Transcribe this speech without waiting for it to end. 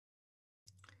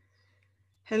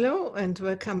Hello and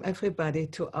welcome everybody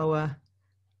to our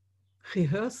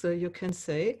rehearsal, you can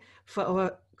say, for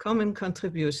our common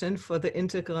contribution for the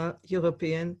Integral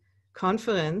European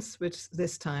Conference, which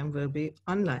this time will be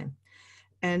online.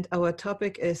 And our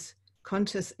topic is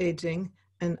Conscious Aging,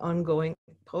 an ongoing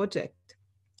project.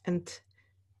 And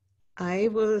I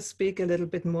will speak a little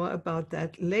bit more about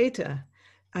that later.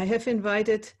 I have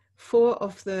invited 4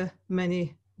 of the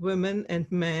many women and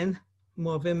men,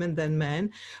 more women than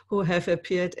men, who have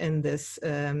appeared in this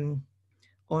on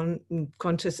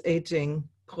conscious aging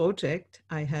project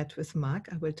I had with Mark.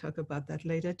 I will talk about that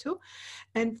later too.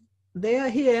 And they are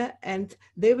here and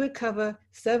they will cover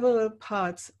several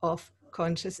parts of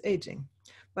conscious aging.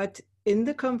 But in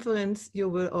the conference, you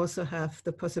will also have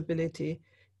the possibility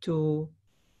to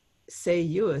say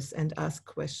yours and ask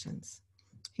questions.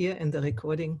 Here in the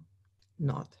recording,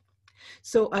 not.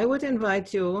 So I would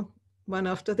invite you, one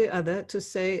after the other, to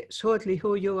say shortly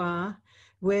who you are,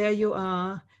 where you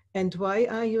are, and why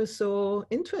are you so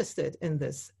interested in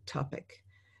this topic.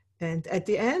 And at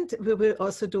the end, we will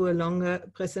also do a longer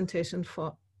presentation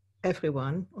for every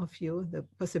one of you, the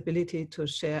possibility to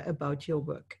share about your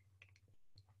work.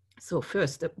 So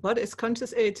first, what is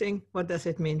conscious aging? What does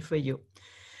it mean for you?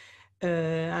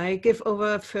 I give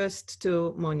over first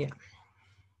to Monia.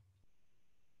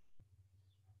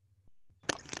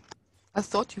 I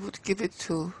thought you would give it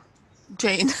to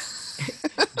Jane.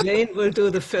 Jane will do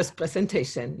the first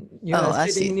presentation. You are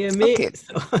sitting near me. Okay.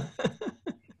 So.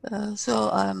 So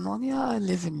I'm Monia. I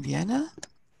live in Vienna,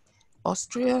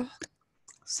 Austria,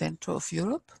 center of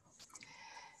Europe.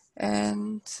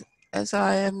 And as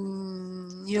I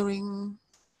am nearing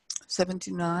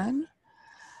 79,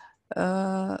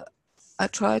 I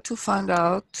try to find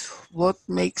out what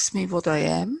makes me what I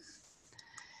am.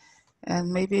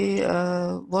 And maybe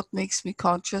what makes me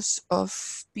conscious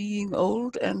of being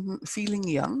old and feeling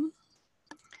young.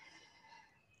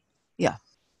 Yeah,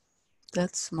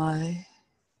 that's my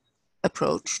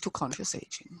approach to conscious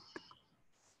aging.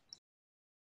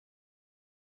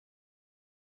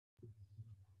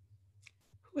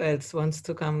 Who else wants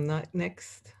to come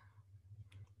next?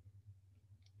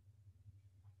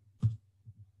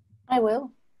 I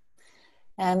will.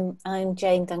 I'm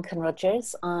Jane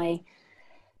Duncan-Rogers. I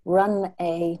run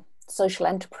a social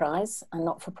enterprise, a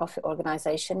not-for-profit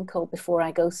organisation called Before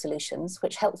I Go Solutions,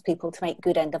 which helps people to make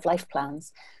good end-of-life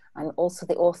plans. I'm also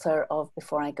the author of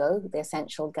Before I Go, the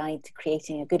essential guide to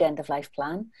creating a good end-of-life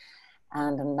plan,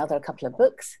 and another couple of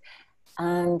books.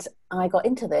 And I got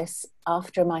into this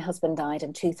after my husband died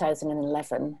in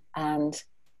 2011. And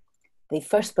the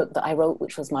first book that I wrote,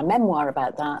 which was my memoir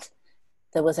about that,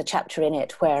 there was a chapter in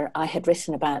it where I had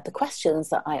written about the questions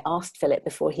that I asked Philip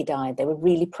before he died. They were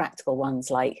really practical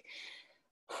ones, like,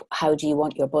 how do you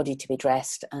want your body to be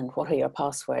dressed? And what are your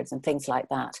passwords? And things like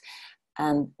that.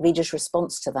 And readers'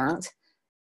 response to that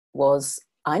was,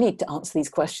 I need to answer these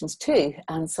questions too.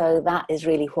 And so that is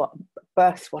really what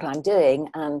birthed what I'm doing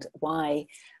and why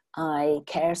I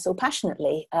care so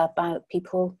passionately about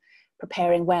people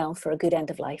preparing well for a good end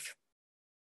of life.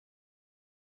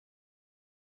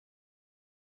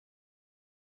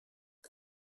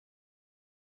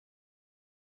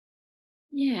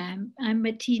 Yeah, I'm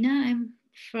Martina. I'm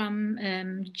from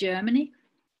Germany.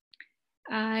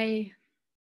 I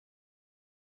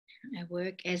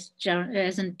work as a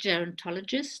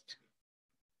gerontologist,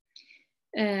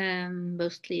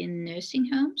 mostly in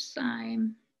nursing homes.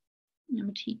 I'm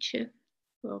a teacher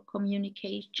for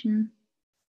communication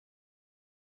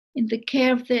in the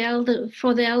care of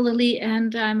for the elderly,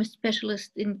 and I'm a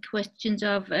specialist in questions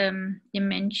of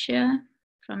dementia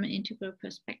from an integral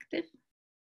perspective.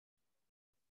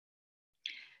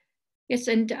 Yes,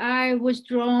 and I was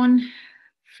drawn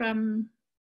from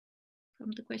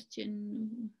the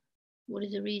question, what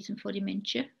is the reason for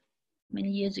dementia, many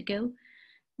years ago,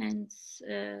 and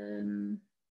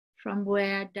from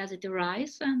where does it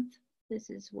arise? And this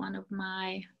is one of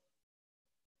my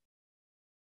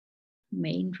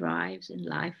main drives in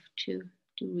life, to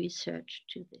do research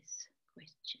to this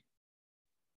question.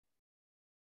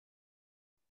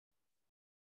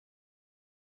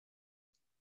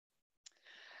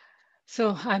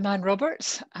 So I'm Anne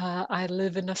Roberts. I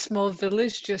live in a small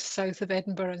village just south of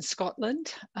Edinburgh in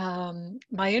Scotland.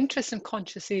 My interest in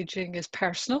conscious aging is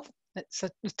personal. It's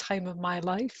at the time of my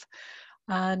life.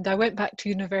 And I went back to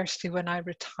university when I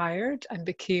retired and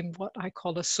became what I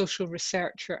call a social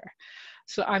researcher.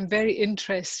 So I'm very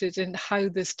interested in how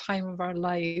this time of our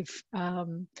life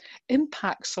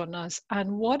impacts on us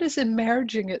and what is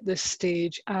emerging at this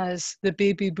stage as the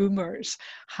baby boomers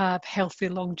have healthy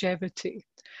longevity.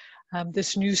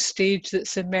 This new stage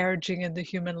that's emerging in the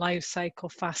human life cycle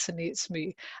fascinates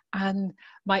me. And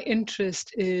my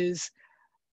interest is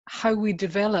how we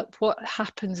develop, what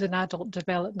happens in adult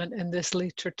development in this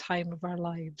later time of our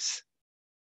lives.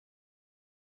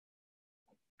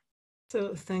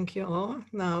 So thank you all.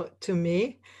 Now to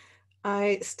me,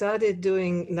 I started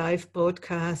doing live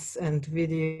broadcasts and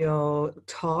video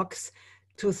talks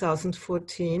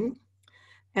 2014.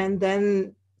 And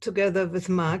then together with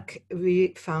Mark,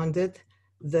 we founded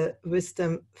the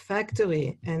Wisdom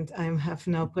Factory. And I have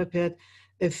now prepared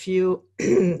a few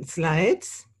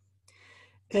slides.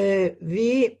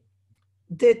 We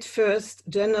did first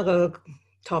general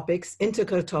topics,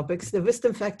 integral topics. The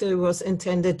Wisdom Factory was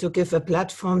intended to give a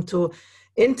platform to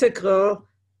integral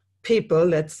people,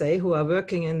 let's say, who are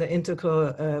working in the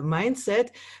integral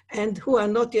mindset and who are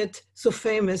not yet so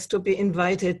famous to be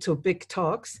invited to big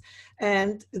talks,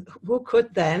 and who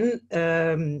could then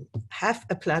have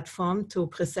a platform to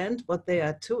present what they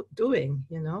are doing,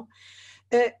 you know.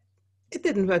 It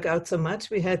didn't work out so much.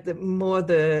 We had more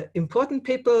the important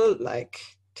people like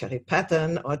Terry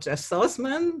Patton or Jeff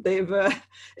Salzman. They were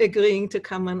agreeing to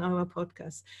come on our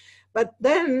podcast. But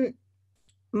then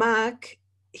Mark,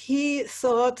 he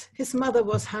thought, his mother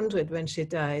was 100 when she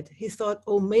died. He thought,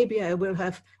 oh, maybe I will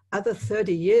have other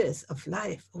 30 years of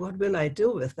life. What will I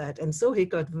do with that? And so he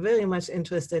got very much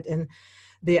interested in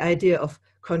the idea of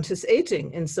conscious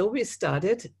aging. And so we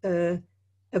started a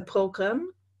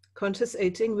program, Conscious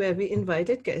Aging, where we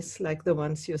invited guests like the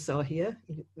ones you saw here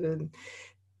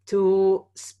to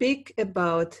speak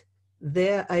about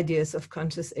their ideas of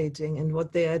conscious aging and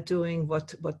what they are doing,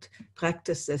 what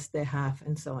practices they have,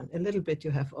 and so on. A little bit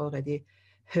you have already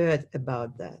heard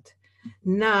about that.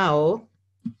 Now,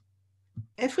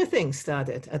 everything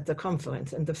started at the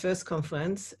conference, and the first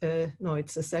conference, no,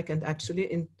 it's the second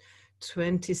actually, in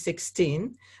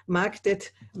 2016. Mark did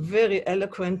very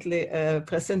eloquently a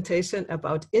presentation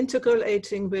about integral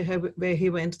aging, where he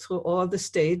went through all the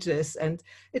stages, and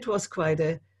it was quite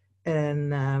a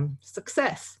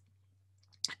success.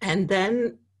 And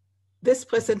then this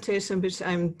presentation, which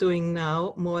I'm doing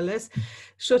now, more or less,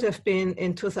 should have been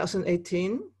in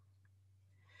 2018.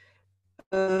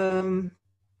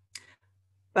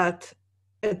 But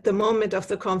at the moment of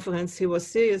the conference, he was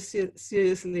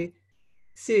seriously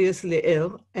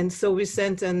ill. And so we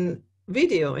sent a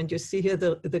video, and you see here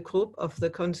the group of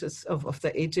the of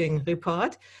the aging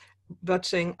report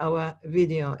watching our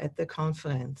video at the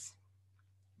conference.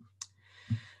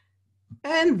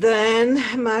 And then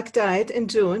Mark died in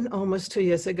June, almost 2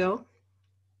 years ago.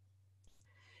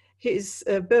 He's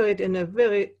buried in a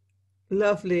very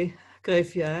lovely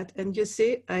graveyard. And you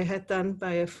see, I had done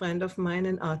by a friend of mine,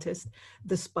 an artist,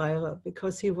 the spiral,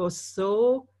 because he was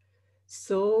so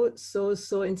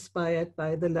inspired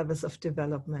by the levels of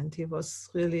development. He was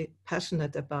really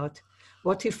passionate about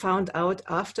what he found out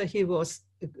after he was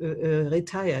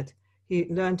retired. He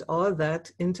learned all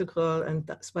that integral and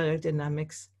spiral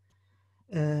dynamics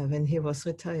when he was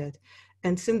retired.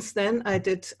 And since then I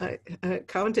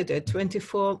counted it,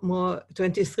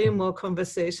 23 more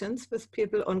conversations with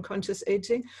people on conscious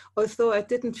aging, although I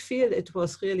didn't feel it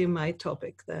was really my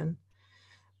topic then.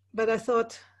 But I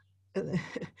thought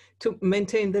to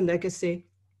maintain the legacy,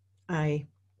 I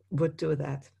would do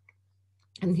that.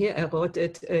 And here I wrote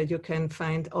it. You can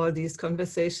find all these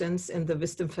conversations in the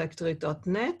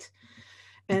wisdomfactory.net.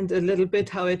 And a little bit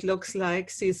how it looks like.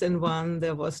 Season 1,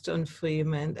 there was John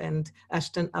Freeman and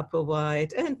Ashton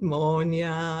Applewhite and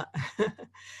Monia.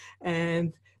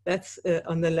 And that's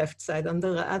on the left side. On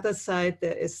the other side,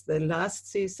 there is the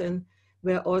last season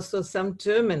where also some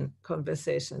German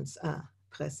conversations are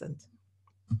present.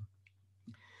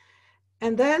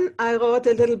 And then I wrote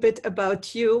a little bit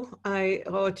about you. I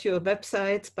wrote your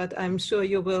website, but I'm sure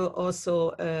you will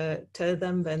also tell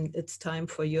them when it's time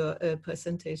for your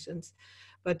presentations.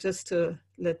 But just to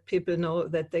let people know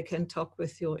that they can talk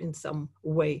with you in some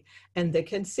way. And they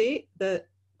can see the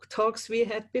talks we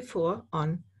had before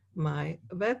on my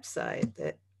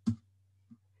website,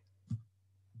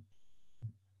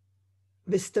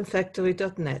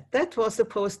 wisdomfactory.net. That was a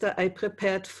poster I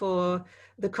prepared for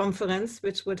the conference,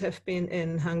 which would have been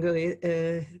in Hungary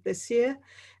this year.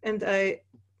 And I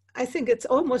think it's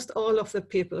almost all of the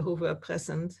people who were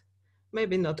present,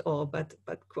 maybe not all, but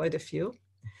quite a few.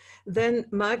 Then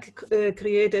Mark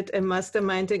created a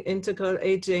Masterminding Integral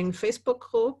Aging Facebook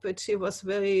group, which he was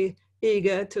very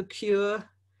eager to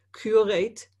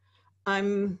curate.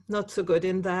 I'm not so good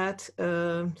in that,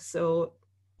 so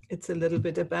it's a little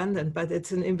bit abandoned, but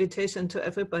it's an invitation to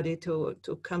everybody to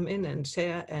come in and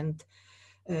share and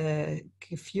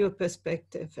give your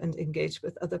perspective and engage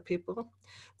with other people.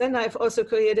 Then I've also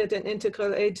created an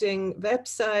integral aging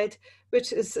website,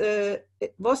 which is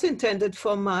it was intended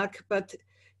for Mark, but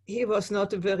he was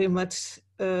not very much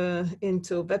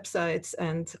into websites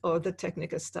and all the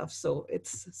technical stuff, so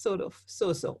it's sort of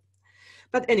so-so.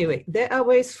 But anyway, there are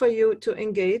ways for you to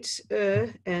engage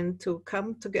and to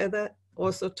come together,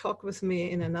 also talk with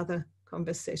me in another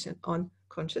conversation on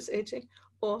conscious aging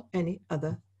or any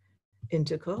other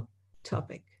integral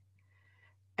topic.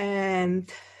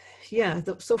 And yeah,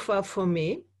 so far for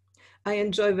me, I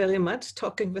enjoy very much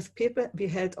talking with people. We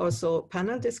had also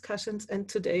panel discussions, and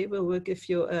today we will give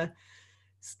you a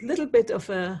little bit of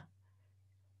a,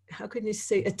 how can you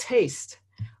say, a taste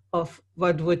of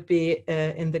what would be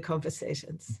in the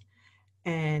conversations.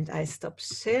 And I stop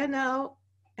share now,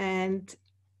 and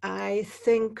I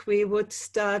think we would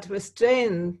start with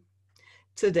Jane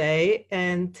today,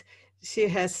 and she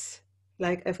has,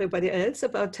 like everybody else,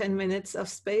 about 10 minutes of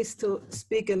space to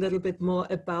speak a little bit more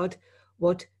about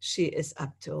what she is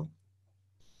up to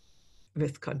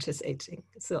with conscious aging.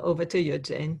 So over to you,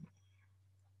 Jane.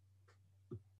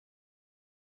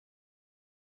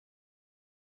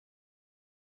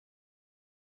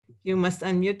 You must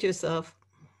unmute yourself.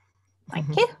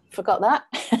 Thank you, forgot that.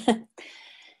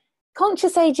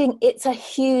 Conscious aging, it's a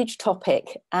huge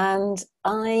topic, and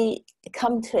I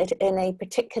come to it in a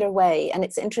particular way. And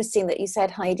it's interesting that you said,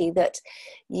 Heidi, that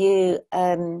you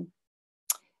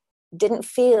didn't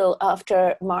feel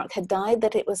after Mark had died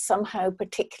that it was somehow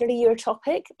particularly your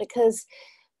topic, because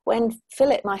when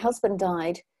Philip, my husband,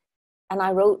 died, and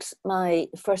I wrote my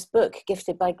first book,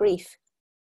 Gifted by Grief,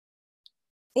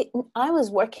 I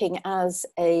was working as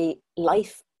a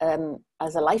life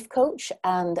coach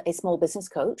and a small business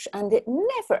coach, and it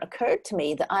never occurred to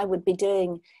me that I would be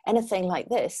doing anything like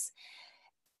this.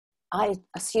 I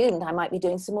assumed I might be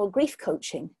doing some more grief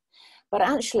coaching, but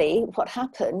actually what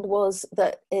happened was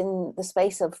that in the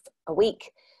space of a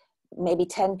week, maybe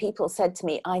 10 people said to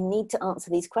me, I need to answer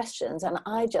these questions. And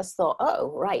I just thought,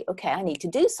 oh, right, okay, I need to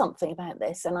do something about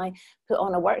this. And I put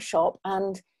on a workshop,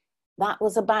 and that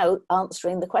was about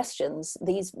answering the questions,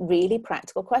 these really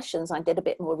practical questions. I did a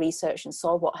bit more research and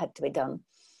saw what had to be done.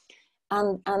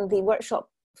 And the workshop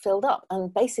filled up.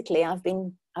 And basically I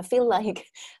feel like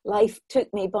life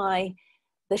took me by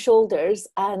the shoulders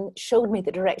and showed me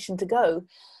the direction to go.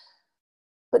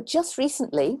 But just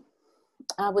recently,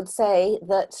 I would say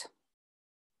that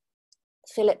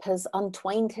Philip has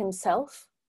untwined himself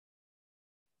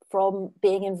from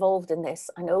being involved in this.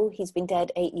 I know he's been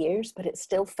dead 8 years, but it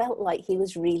still felt like he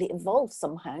was really involved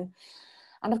somehow.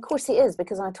 And of course he is,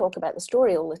 because I talk about the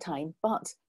story all the time,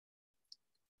 but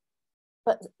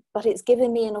it's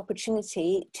given me an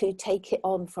opportunity to take it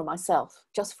on for myself,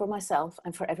 just for myself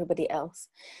and for everybody else.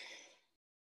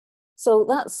 So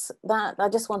that's that. I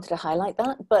just wanted to highlight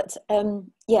that. But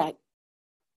yeah,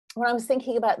 when I was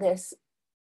thinking about this,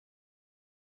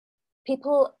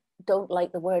 people don't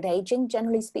like the word aging,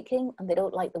 generally speaking, and they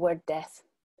don't like the word death.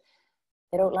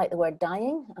 They don't like the word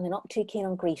dying, and they're not too keen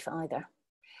on grief either.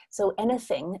 So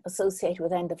anything associated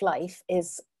with end of life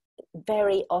is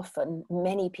very often,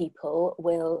 many people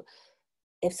will,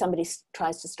 if somebody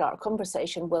tries to start a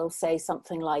conversation, will say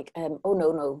something like, oh,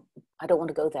 no, I don't want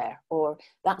to go there, or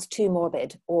that's too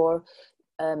morbid, or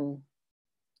don't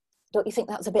you think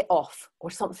that's a bit off,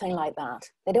 or something like that.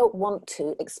 They don't want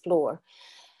to explore.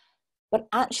 But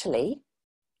actually,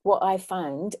 what I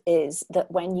found is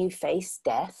that when you face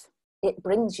death, it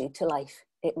brings you to life.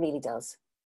 It really does.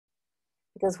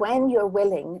 Because when you're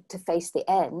willing to face the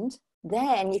end,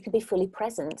 then you can be fully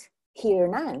present here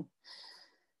now.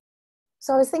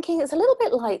 So I was thinking it's a little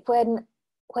bit like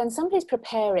when somebody's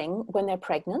preparing, when they're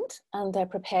pregnant and they're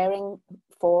preparing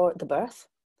for the birth,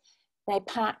 they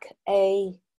pack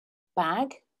a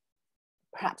bag,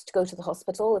 perhaps to go to the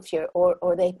hospital if you're,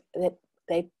 or they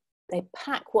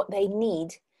pack what they need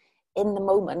in the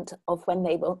moment of when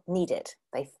they won't need it,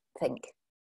 they think.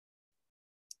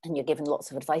 And you're given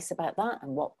lots of advice about that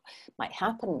and what might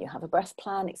happen. You have a birth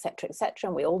plan, etc., etc.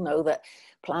 And we all know that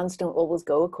plans don't always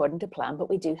go according to plan, but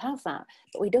we do have that.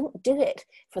 But we don't do it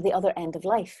for the other end of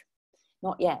life.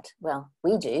 Not yet. Well,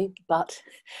 we do, but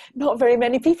not very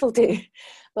many people do.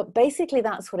 But basically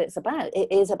that's what it's about.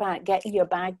 It is about getting your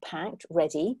bag packed,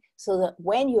 ready, so that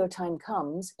when your time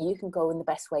comes, you can go in the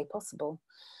best way possible.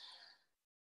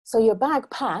 So your bag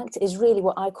packed is really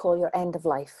what I call your end of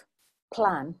life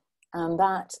plan. And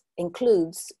that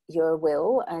includes your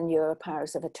will and your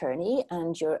powers of attorney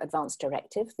and your advance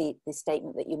directive, the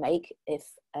statement that you make if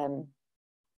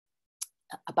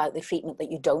about the treatment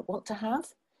that you don't want to have,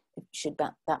 should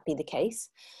that be the case.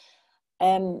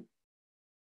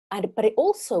 but it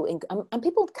also, and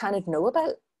people kind of know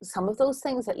about some of those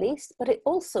things at least, but it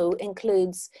also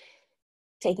includes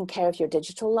taking care of your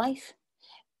digital life.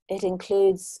 It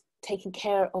includes taking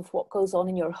care of what goes on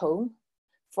in your home.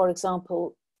 For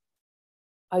example,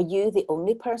 are you the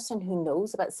only person who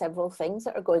knows about several things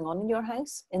that are going on in your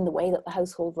house in the way that the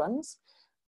household runs?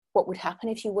 What would happen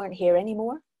if you weren't here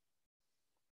anymore?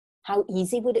 How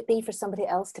easy would it be for somebody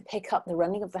else to pick up the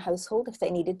running of the household if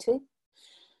they needed to?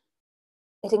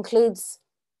 It includes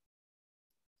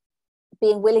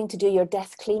being willing to do your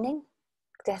death cleaning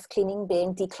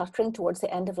being decluttering towards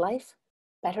the end of life.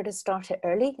 Better to start it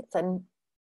early than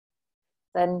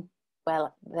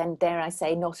dare I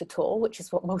say not at all, which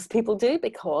is what most people do,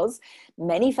 because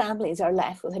many families are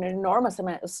left with an enormous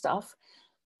amount of stuff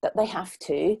that they have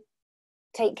to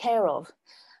take care of.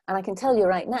 And I can tell you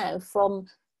right now, from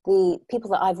the people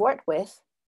that I've worked with,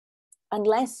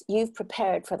 unless you've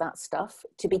prepared for that stuff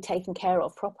to be taken care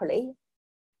of properly,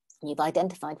 you've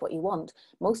identified what you want,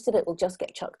 most of it will just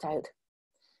get chucked out.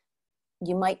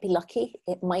 You might be lucky,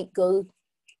 it might go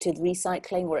to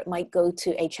recycling, or it might go to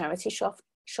a charity shop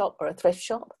or a thrift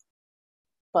shop,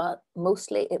 but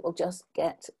mostly it will just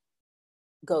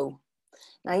go.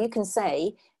 Now you can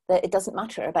say that it doesn't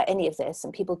matter about any of this,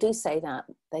 and people do say that.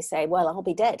 They say, well, I'll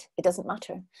be dead, it doesn't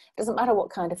matter. It doesn't matter what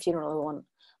kind of funeral I want,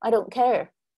 I don't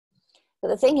care. But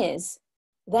the thing is,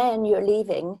 then you're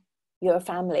leaving your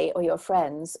family or your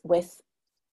friends with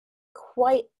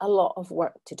quite a lot of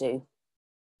work to do.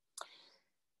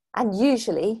 And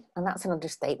usually, and that's an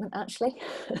understatement actually,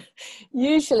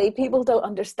 usually people don't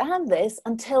understand this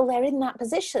until they're in that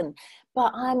position.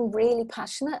 But I'm really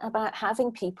passionate about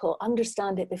having people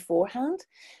understand it beforehand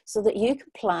so that you can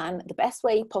plan the best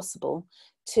way possible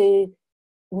to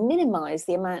minimize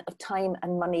the amount of time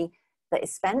and money that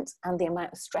is spent and the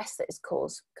amount of stress that is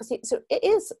caused. Because it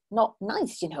is not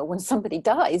nice, you know, when somebody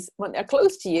dies, when they're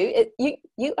close to you,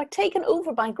 you are taken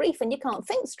over by grief and you can't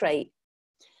think straight.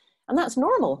 And that's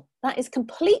normal. That is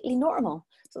completely normal.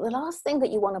 So the last thing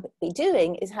that you want to be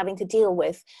doing is having to deal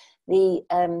with the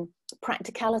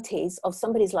practicalities of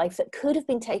somebody's life that could have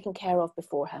been taken care of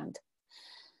beforehand.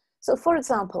 So for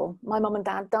example, my mum and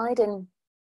dad died in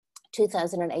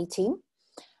 2018,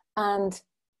 and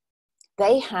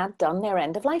they had done their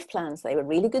end of life plans. They were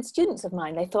really good students of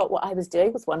mine. They thought what I was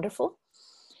doing was wonderful.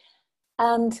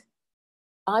 And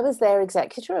I was their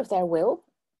executor of their will.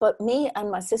 But me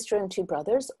and my sister and two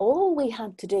brothers, all we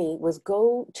had to do was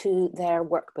go to their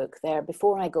workbook, their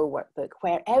Before I Go workbook,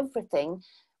 where everything,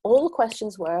 all the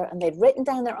questions were, and they'd written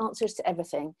down their answers to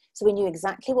everything. So we knew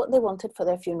exactly what they wanted for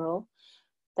their funeral.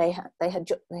 They had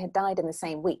died in the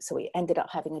same week, so we ended up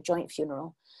having a joint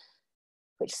funeral,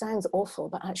 which sounds awful,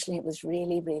 but actually it was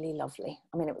really, really lovely.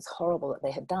 I mean, it was horrible that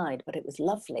they had died, but it was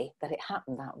lovely that it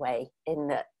happened that way, in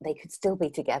that they could still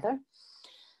be together.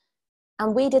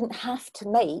 And we didn't have to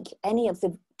make any of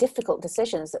the difficult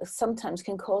decisions that sometimes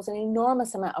can cause an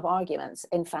enormous amount of arguments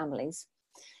in families,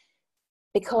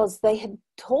 because they had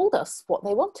told us what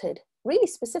they wanted, really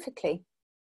specifically.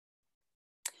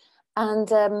 And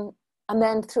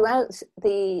then throughout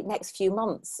the next few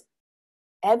months,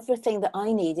 everything that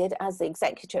I needed as the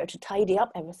executor to tidy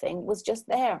up everything was just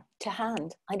there to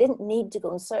hand. I didn't need to go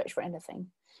and search for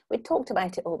anything. We'd talked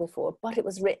about it all before, but it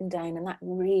was written down, and that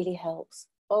really helps.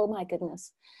 Oh my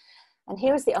goodness. And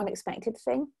here's the unexpected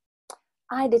thing.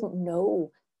 I didn't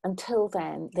know until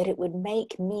then that it would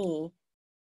make me,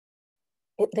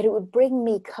 that it would bring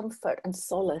me comfort and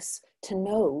solace to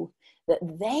know that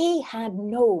they had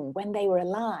known when they were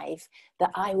alive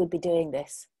that I would be doing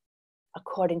this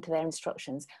according to their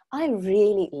instructions. I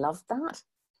really loved that.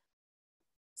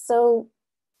 So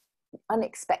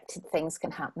unexpected things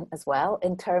can happen as well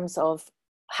in terms of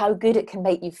how good it can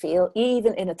make you feel,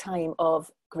 even in a time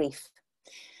of grief.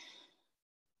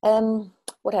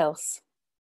 What else?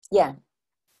 Yeah,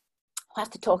 I have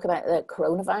to talk about the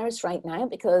coronavirus right now,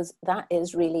 because that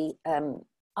is really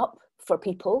up for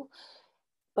people,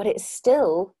 but it's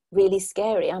still really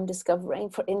scary, I'm discovering,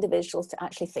 for individuals to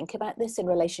actually think about this in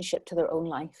relationship to their own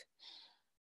life.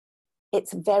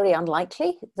 It's very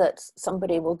unlikely that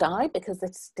somebody will die, because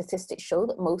the statistics show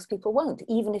that most people won't,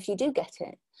 even if you do get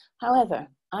it. However,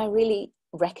 I really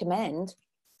recommend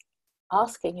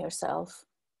asking yourself,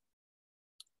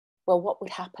 well, what would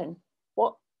happen?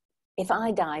 What if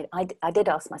I died? I did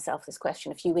ask myself this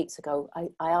question a few weeks ago. I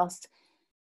asked,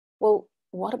 well,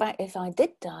 what about if I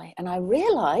did die? And I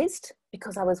realized,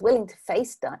 because I was willing to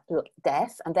face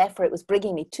death, and therefore it was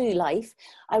bringing me to life,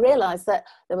 I realized that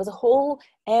there was a whole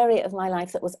area of my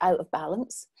life that was out of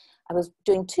balance. I was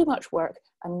doing too much work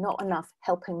and not enough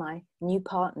helping my new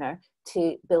partner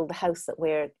to build the house that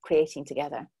we're creating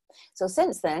together. So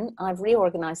since then, I've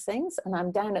reorganized things and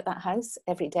I'm down at that house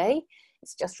every day.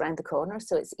 It's just around the corner,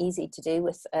 so it's easy to do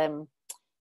with,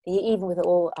 even with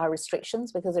all our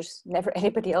restrictions, because there's never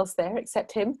anybody else there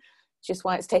except him, which is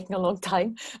why it's taken a long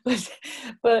time.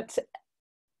 But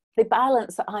the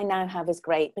balance that I now have is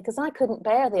great, because I couldn't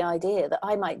bear the idea that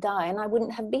I might die and I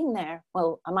wouldn't have been there.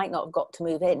 Well, I might not have got to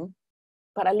move in,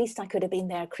 but at least I could have been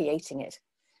there creating it.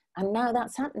 And now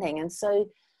that's happening. And so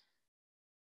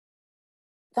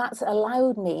that's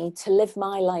allowed me to live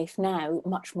my life now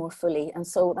much more fully. And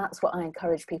so that's what I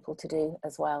encourage people to do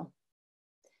as well.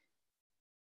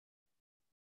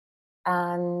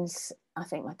 And I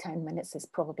think my 10 minutes is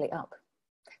probably up.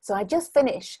 So I just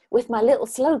finish with my little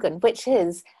slogan, which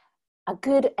is, a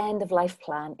good end of life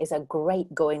plan is a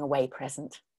great going away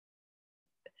present.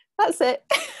 That's it.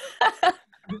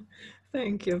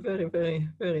 Thank you. Very, very,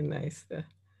 very nice.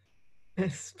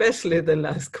 Especially the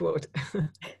last quote.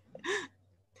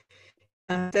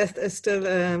 Death is still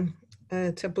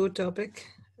a taboo topic,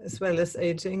 as well as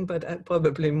aging, but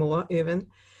probably more even.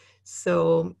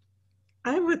 So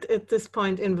I would at this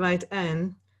point invite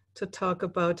Anne to talk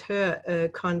about her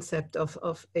concept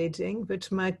of aging,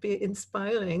 which might be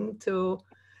inspiring to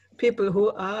people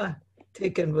who are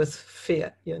taken with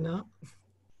fear, you know.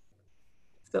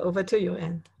 So over to you,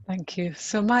 Anne. Thank you.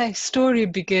 So my story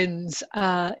begins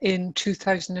in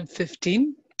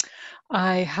 2015.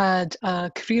 I had a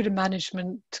career in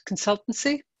management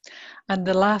consultancy, and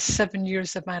the last 7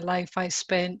 years of my life I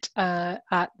spent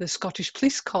at the Scottish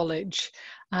Police College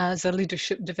as a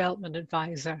leadership development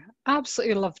advisor.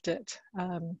 Absolutely loved it.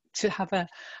 To have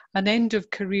an end of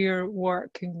career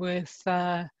working with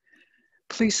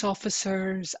police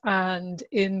officers and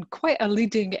in quite a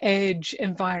leading edge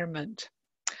environment.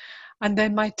 And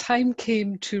then my time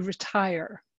came to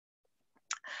retire.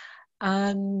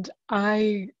 And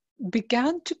I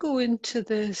began to go into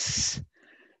this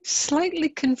slightly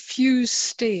confused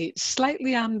state,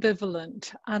 slightly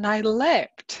ambivalent, and I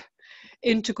leapt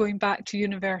into going back to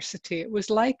university. It was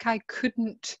like I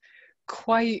couldn't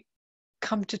quite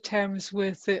come to terms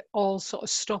with it all sort of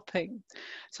stopping.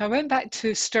 So I went back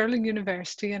to Stirling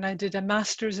University and I did a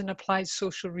master's in applied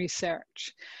social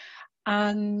research.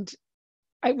 And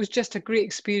it was just a great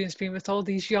experience being with all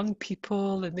these young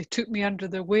people, and they took me under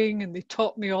their wing and they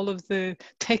taught me all of the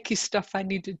techie stuff I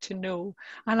needed to know.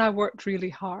 And I worked really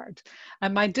hard.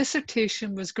 And my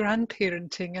dissertation was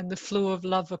grandparenting and the flow of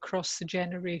love across the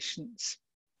generations.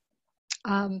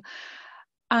 And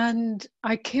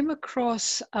I came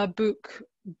across a book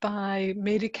by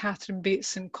Mary Catherine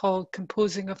Bateson called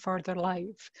Composing a Further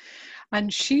Life.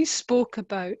 And she spoke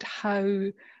about how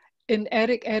in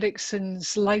Erik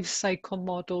Erikson's life cycle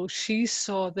model, she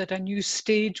saw that a new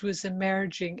stage was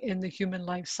emerging in the human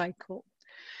life cycle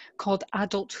called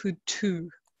adulthood 2.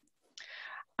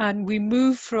 And we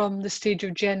move from the stage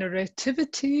of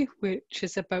generativity, which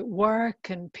is about work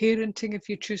and parenting if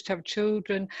you choose to have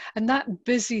children, and that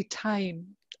busy time.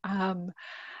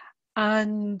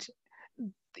 And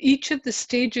each of the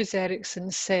stages,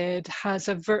 Erikson said, has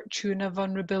a virtue and a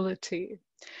vulnerability.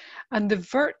 And the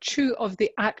virtue of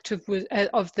the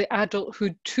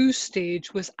adulthood 2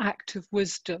 stage was active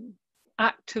wisdom,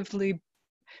 actively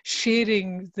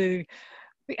sharing the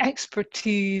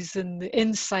expertise and the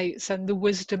insights and the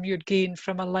wisdom you'd gained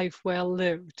from a life well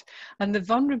lived. And the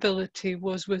vulnerability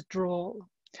was withdrawal.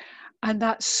 And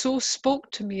that so spoke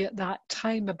to me at that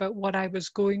time about what I was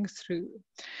going through.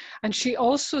 And she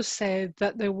also said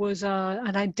that there was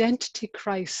an identity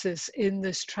crisis in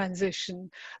this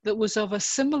transition that was of a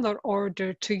similar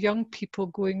order to young people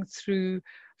going through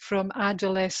from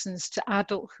adolescence to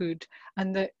adulthood.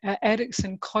 And that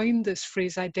Erikson coined this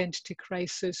phrase, identity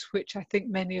crisis, which I think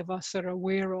many of us are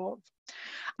aware of.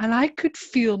 And I could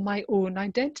feel my own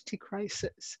identity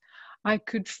crisis. I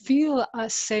could feel a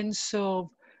sense of,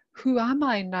 who am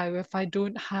I now if I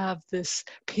don't have this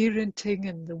parenting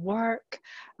and the work?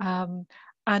 And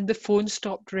the phone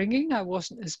stopped ringing. I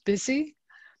wasn't as busy.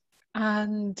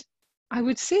 And I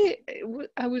would say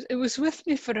it was with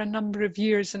me for a number of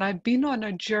years, and I've been on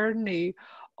a journey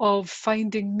of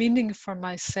finding meaning for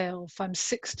myself. I'm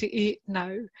 68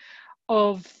 now,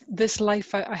 of this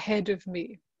life out ahead of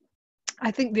me.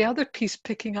 I think the other piece,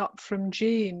 picking up from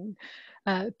Jane,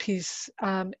 piece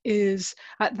is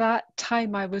at that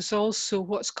time I was also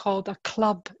what's called a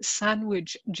club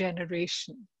sandwich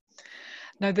generation.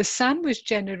 Now the sandwich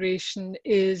generation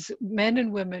is men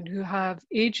and women who have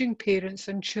aging parents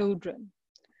and children.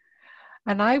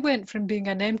 And I went from being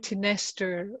an empty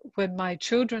nester when my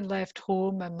children left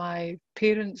home and my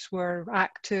parents were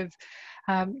active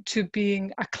to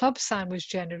being a club sandwich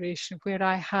generation where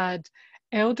I had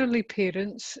elderly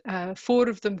parents, 4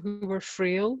 of them who were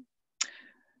frail,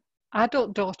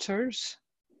 adult daughters,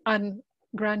 and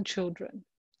grandchildren.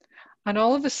 And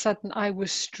all of a sudden, I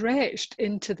was stretched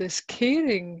into this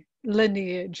caring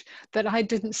lineage that I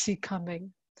didn't see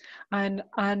coming.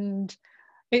 And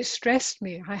it stressed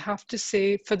me, I have to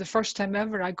say. For the first time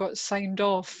ever, I got signed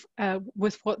off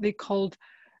with what they called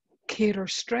carer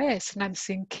stress. And I'm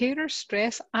saying, carer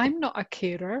stress? I'm not a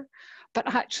carer,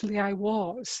 but actually I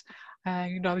was.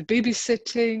 I was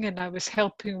babysitting, and I was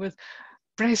helping with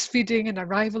breastfeeding and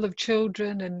arrival of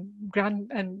children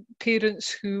and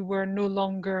parents who were no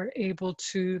longer able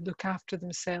to look after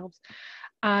themselves.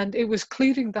 And it was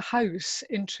clearing the house,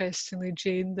 interestingly,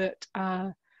 Jane,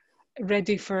 that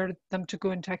ready for them to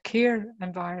go into a care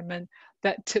environment,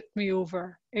 that tipped me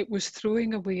over. It was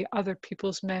throwing away other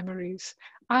people's memories.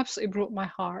 Absolutely broke my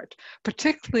heart,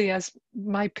 particularly as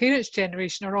my parents'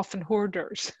 generation are often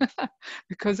hoarders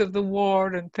because of the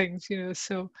war and things,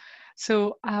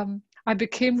 So I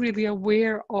became really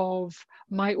aware of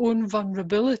my own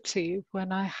vulnerability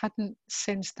when I hadn't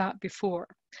sensed that before.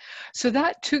 So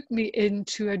that took me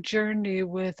into a journey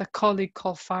with a colleague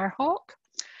called Firehawk.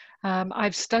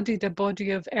 I've studied a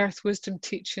body of earth wisdom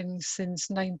teaching since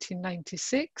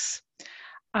 1996,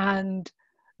 and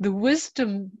the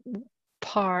wisdom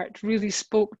part really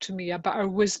spoke to me about our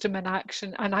wisdom in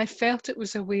action, and I felt it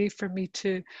was a way for me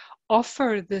to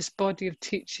offer this body of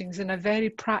teachings in a very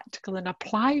practical and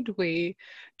applied way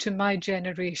to my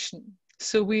generation.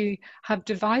 So we have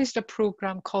devised a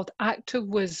program called Active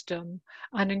Wisdom,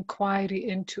 an inquiry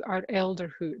into our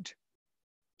elderhood.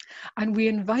 And we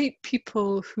invite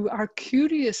people who are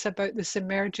curious about this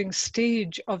emerging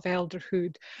stage of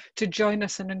elderhood to join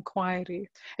us in inquiry.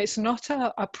 It's not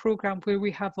a program where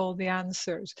we have all the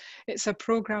answers. It's a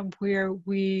program where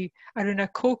we are in a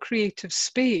co-creative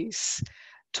space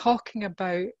talking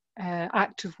about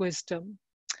active wisdom.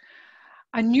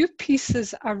 A new piece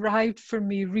has arrived for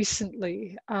me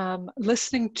recently,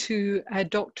 listening to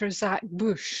Dr. Zach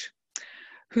Bush,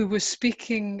 who was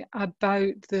speaking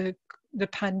about the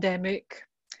pandemic,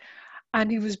 and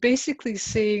he was basically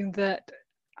saying that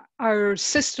our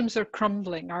systems are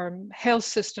crumbling, our health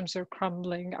systems are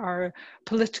crumbling, our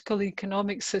political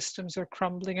economic systems are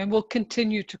crumbling and will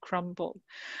continue to crumble,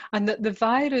 and that the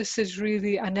virus is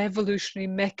really an evolutionary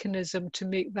mechanism to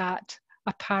make that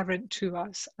apparent to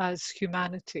us as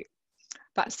humanity.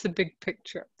 That's the big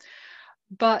picture.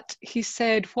 But he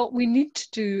said what we need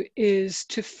to do is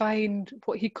to find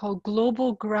what he called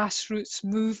global grassroots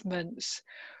movements,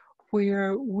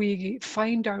 where we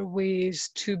find our ways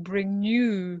to bring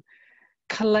new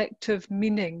collective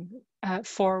meaning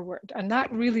forward. And that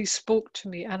really spoke to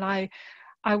me. And I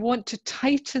want to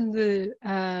tighten the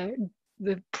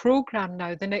program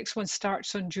now. The next one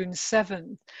starts on June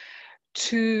 7th,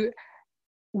 to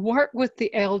work with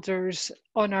the elders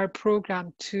on our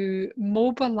program to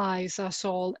mobilize us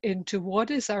all into what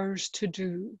is ours to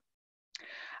do.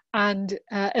 And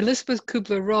Elizabeth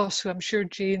Kubler-Ross, who I'm sure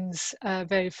Jane's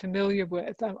very familiar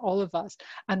with, all of us,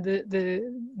 and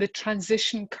the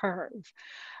transition curve,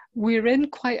 we're in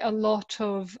quite a lot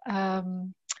of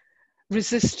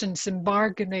resistance and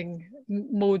bargaining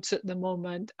modes at the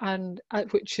moment, and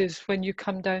which is when you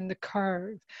come down the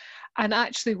curve. And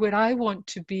actually where I want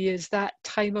to be is that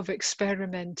time of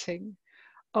experimenting,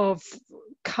 of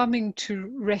coming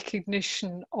to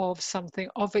recognition of something,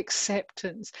 of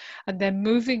acceptance, and then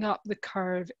moving up the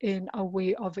curve in a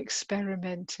way of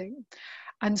experimenting.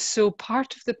 And so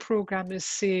part of the program is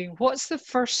saying, what's the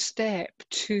first step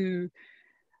to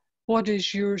what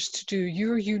is yours to do,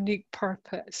 your unique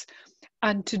purpose?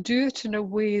 And to do it in a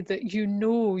way that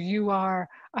you are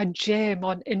a gem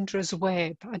on Indra's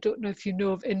web. I don't know if you know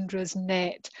of Indra's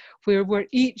net, where we're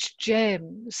each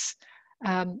gems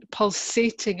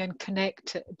pulsating and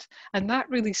connected. And that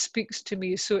really speaks to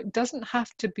me. So it doesn't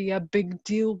have to be a big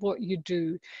deal what you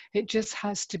do. It just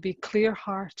has to be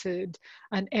clear-hearted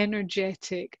and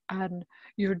energetic, and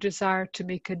your desire to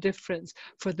make a difference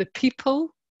for the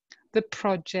people, the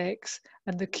projects,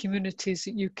 and the communities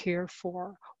that you care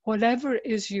for, whatever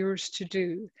is yours to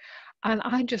do. And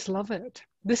I just love it.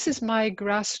 This is my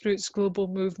grassroots global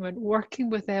movement,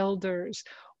 working with elders,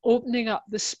 opening up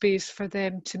the space for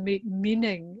them to make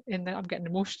meaning in their, I'm getting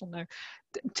emotional now,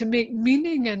 to make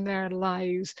meaning in their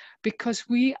lives, because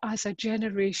we as a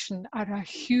generation are a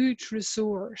huge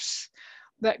resource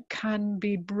that can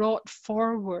be brought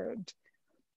forward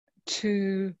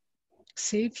to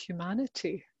save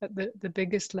humanity at the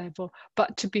biggest level,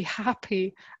 but to be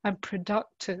happy and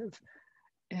productive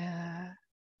in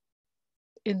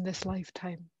this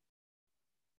lifetime.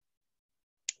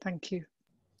 Thank you.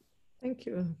 Thank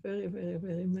you very, very,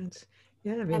 very much.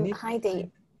 Yeah, we need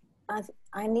Heidi,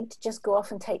 I need to just go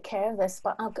off and take care of this,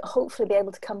 but I'll hopefully be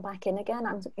able to come back in again.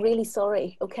 I'm really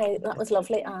sorry. Okay, that was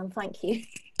lovely, Anne. Thank you.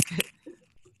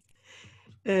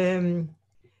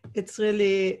 It's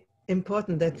really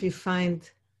important that we find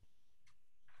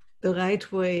the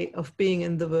right way of being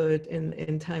in the world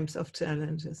in times of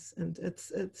challenges. And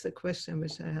it's a question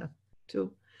which I have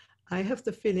too. I have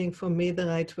the feeling for me the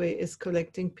right way is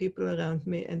collecting people around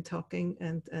me and talking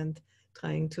and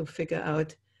trying to figure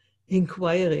out,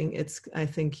 inquiring. It's, I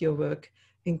think, your work,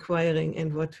 inquiring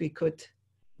in what we could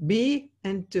be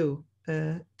and do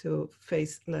to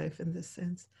face life in this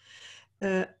sense.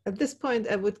 At this point,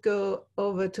 I would go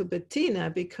over to Bettina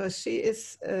because she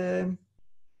is,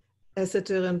 as a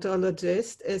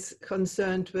gerontologist, is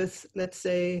concerned with, let's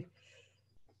say,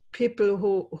 people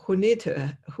who need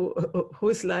her,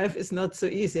 whose life is not so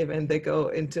easy when they go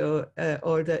into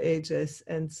older ages.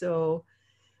 And so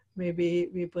maybe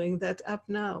we bring that up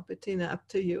now. Bettina, up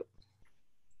to you.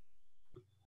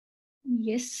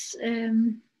 Yes,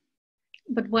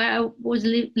 but while I was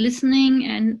listening,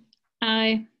 and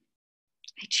I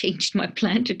changed my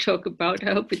plan to talk about,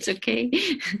 I hope it's okay.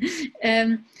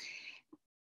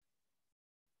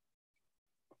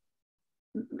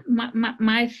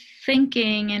 My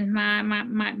thinking and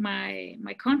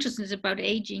my consciousness about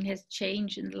aging has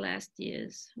changed in the last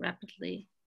years rapidly.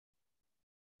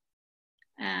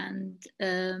 And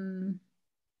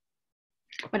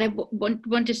but I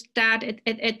want to start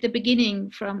at the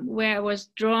beginning, from where I was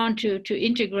drawn to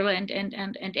integral and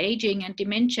aging and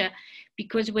dementia,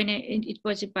 because when it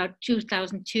was about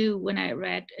 2002 when I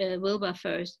read Wilber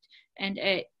first, and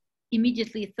I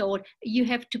immediately thought, you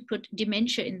have to put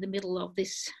dementia in the middle of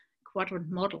this quadrant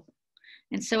model.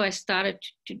 And so I started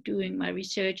to doing my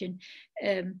research, and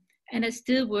I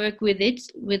still work with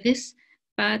this,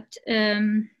 but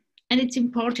and it's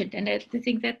important, and I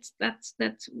think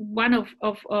that's one of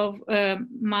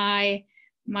my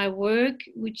work,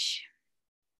 which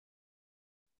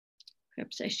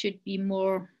perhaps I should be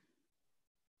more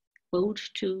bold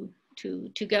to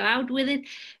go out with it.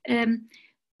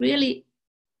 Really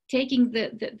taking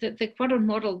the quadrant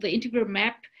model, the integral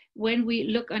map, when we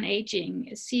look on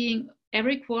aging, seeing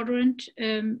every quadrant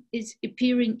is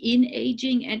appearing in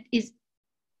aging and is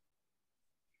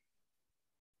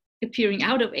appearing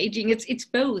out of aging. It's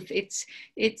both.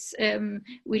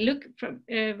 We look from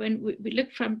when we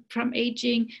look from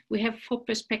aging, we have four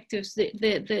perspectives: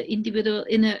 the individual,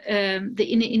 the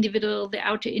inner individual, the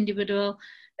outer individual,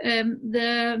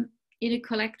 the inner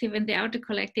collective, and the outer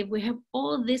collective. We have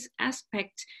all these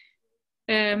aspects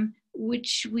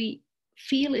which we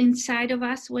feel inside of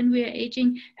us when we are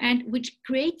aging, and which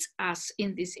creates us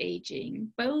in this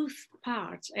aging. Both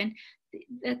parts, and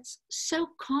that's so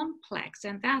complex,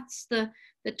 and that's the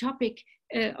topic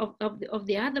of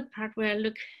the other part where I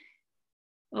look,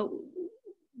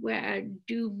 where I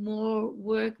do more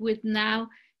work with now,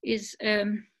 is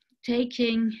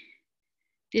taking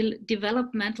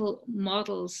developmental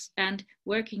models and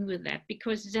working with that,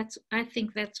 because I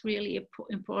think that's really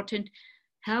important,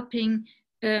 helping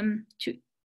to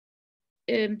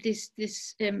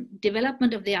this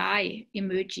development of the eye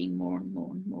emerging more and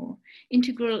more and more.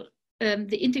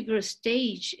 The integral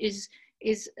stage is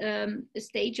a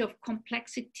stage of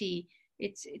complexity.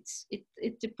 It's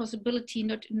a possibility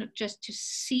not just to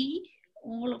see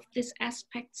all of these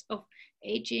aspects of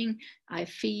aging. I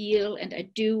feel and I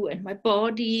do, and my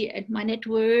body and my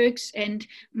networks and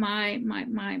my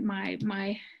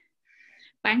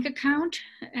bank account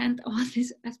and all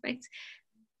these aspects.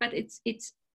 But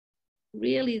it's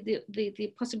really the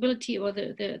possibility, or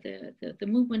the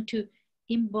movement to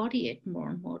embody it more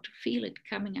and more, to feel it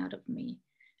coming out of me.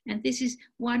 And this is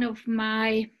one of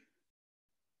my,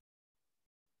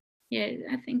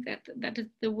 I think that is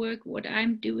the work, what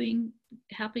I'm doing,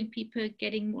 helping people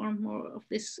getting more and more of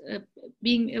this,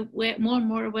 being aware, more and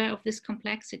more aware of this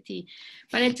complexity.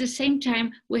 But at the same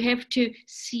time, we have to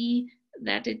see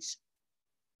that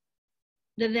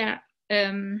there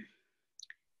are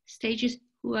stages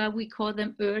we call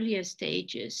them earlier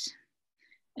stages,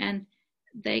 and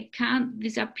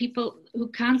these are people who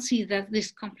can't see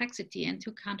this complexity and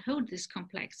who can't hold this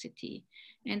complexity,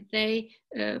 and they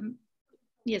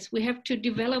yes, we have to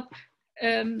develop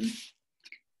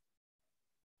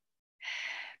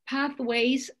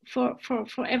pathways for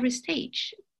every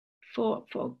stage, for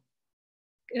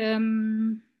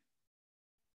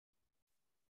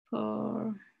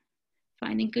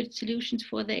finding good solutions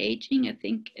for the aging. I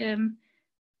think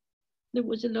there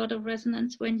was a lot of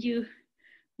resonance when you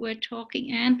were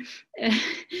talking, Anne.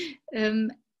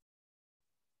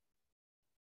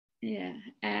 Yeah,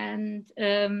 and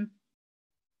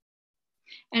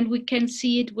And we can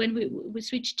see it when we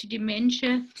switch to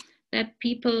dementia, that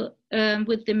people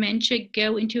with dementia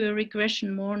go into a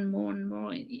regression more and more and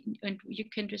more. And you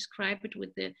can describe it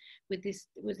with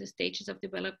the stages of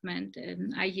development.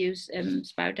 I use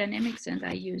spiral dynamics, and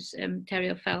I use Terry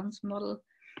O'Fallon's model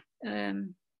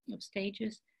of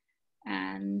stages.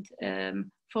 And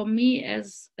for me,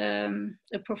 as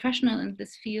a professional in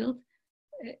this field,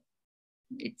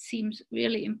 it seems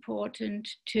really important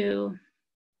to,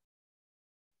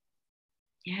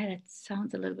 yeah, that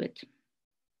sounds a little bit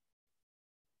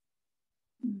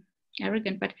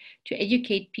arrogant, but to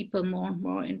educate people more and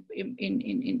more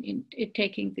in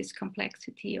taking this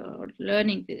complexity or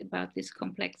learning about this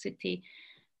complexity.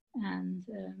 And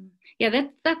yeah,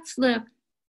 that's my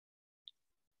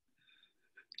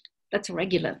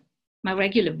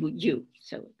regular view,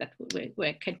 so that where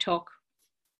I can talk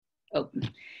open.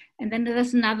 And then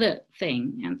there's another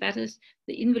thing, and that is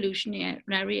the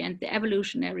involutionary and the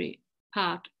evolutionary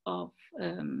part of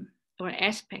or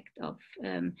aspect of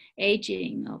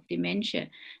aging, of dementia,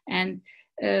 and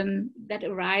that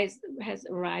has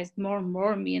arisen more and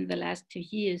more in me in the last 2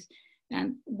 years.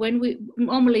 And when we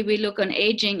normally look on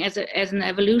aging as an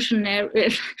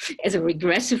evolutionary, as a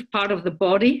regressive part of the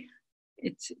body,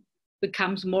 it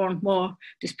becomes more and more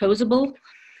disposable.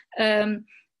 And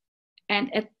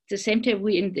at the same time,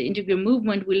 we in the integral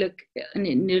movement, we look in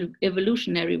an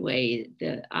evolutionary way.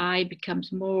 The eye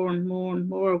becomes more and more and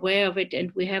more aware of it,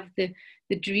 and we have the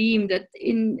dream that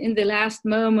in the last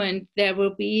moment there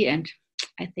will be, and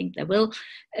I think there will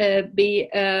be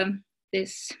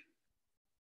this,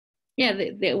 yeah,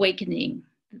 the awakening,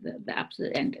 the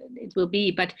absolute, and it will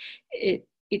be. But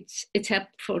it's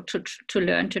helpful to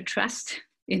learn to trust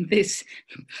in this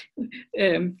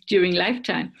during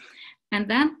lifetime. And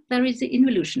then there is the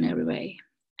involutionary way.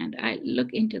 And I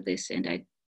look into this and I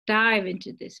dive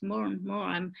into this more and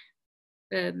more.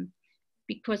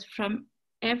 Because from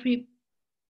every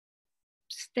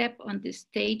step on the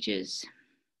stages,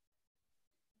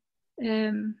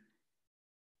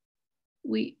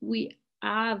 we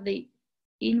are the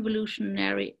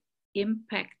involutionary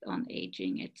impact on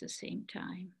aging at the same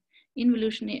time.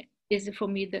 Involutionary is for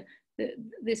me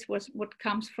this was what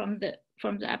comes from the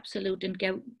absolute and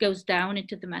goes down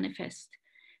into the manifest.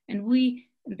 And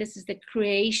this is the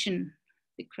creation,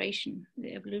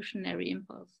 the evolutionary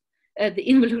impulse, the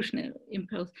involutionary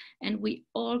impulse. And we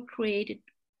all created,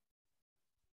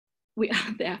 we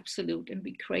are the absolute, and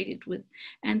we created with,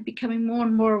 and becoming more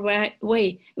and more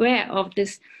aware of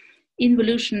this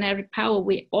involutionary power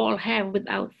we all have with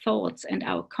our thoughts and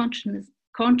our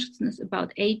consciousness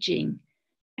about aging,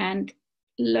 and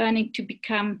learning to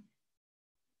become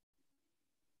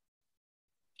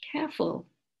careful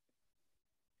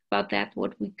about that,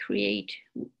 what we create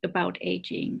about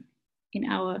aging in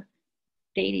our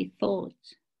daily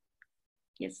thoughts.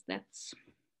 Yes, that's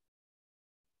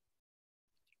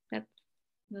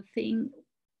the thing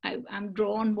I'm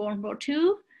drawn more and more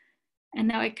to. And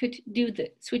now I could do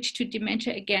the switch to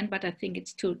dementia again, but I think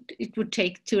it would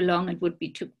take too long, it would be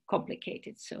too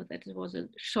complicated. So that was a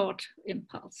short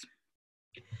impulse.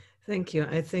 Thank you.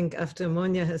 I think after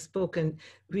Monia has spoken,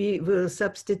 we will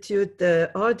substitute the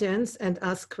audience and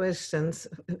ask questions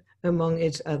among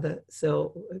each other.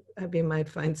 So we might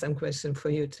find some question for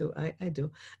you too. I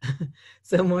do.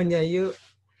 So Monia, you.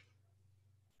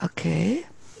 Okay.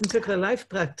 Integral life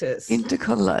practice.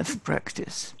 Integral life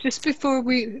practice. Just before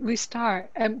we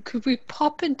start, could we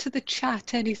pop into the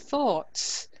chat any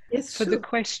thoughts for the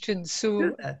questions?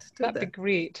 So that'd be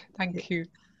great. Thank you.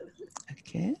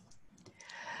 Okay.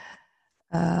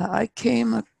 I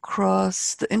came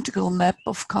across the integral map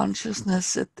of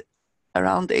consciousness at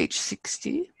around age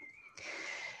 60.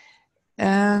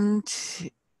 And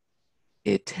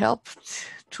it helped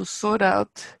to sort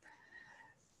out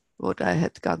what I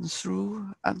had gone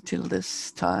through until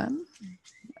this time.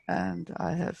 And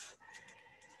I have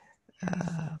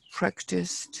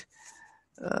practiced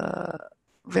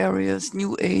various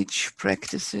New Age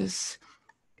practices,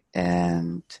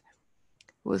 and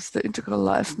with the integral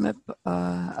life map,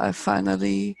 I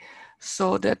finally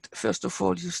saw that, first of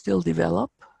all, you still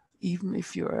develop, even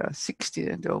if you're 60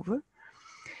 and over.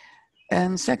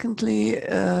 And secondly,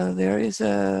 there is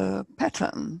a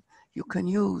pattern you can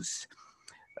use.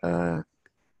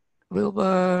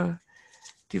 Wilber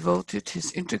devoted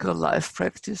his integral life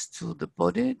practice to the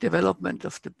body, development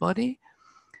of the body,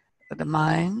 the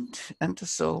mind, and the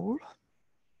soul.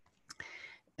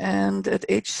 And at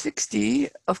age 60,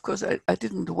 of course, I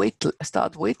didn't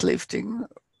start weightlifting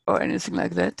or anything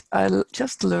like that. I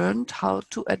just learned how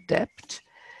to adapt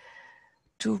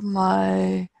to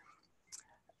my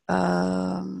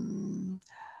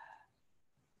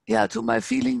yeah, to my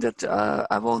feeling that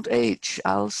I won't age.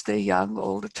 I'll stay young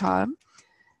all the time.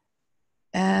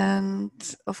 And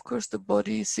of course, the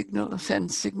body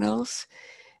sends signals,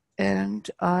 and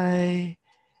I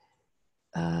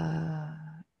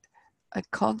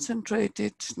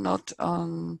concentrated not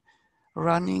on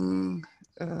running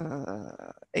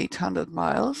 800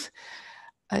 miles.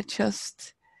 I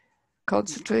just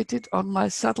concentrated on my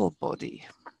subtle body.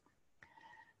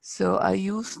 So I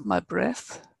used my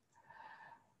breath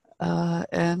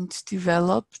and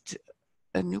developed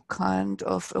a new kind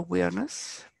of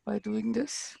awareness by doing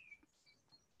this.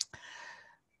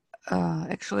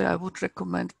 Actually, I would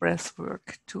recommend breath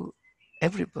work to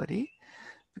everybody,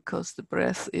 because the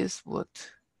breath is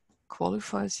what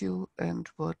qualifies you and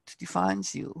what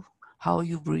defines you, how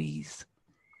you breathe.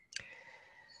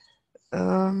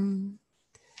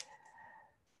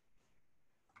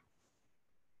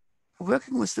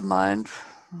 Working with the mind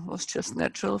was just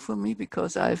natural for me,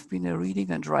 because I've been a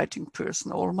reading and writing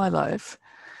person all my life.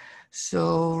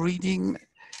 So reading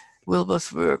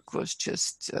Wilber's work was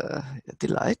just a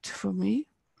delight for me.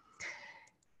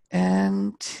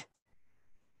 And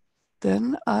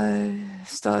then I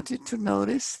started to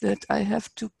notice that I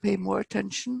have to pay more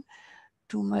attention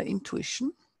to my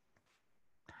intuition,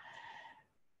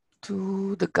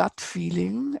 to the gut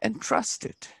feeling, and trust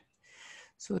it.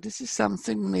 So this is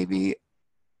something maybe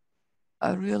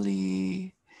I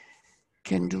really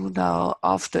can do now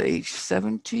after age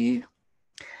 70.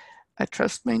 I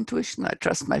trust my intuition. I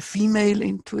trust my female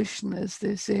intuition, as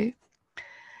they say.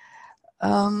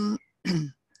 And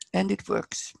it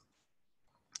works.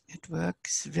 It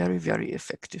works very, very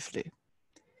effectively.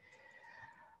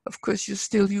 Of course, you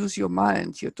still use your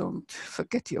mind. You don't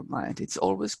forget your mind. It's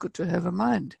always good to have a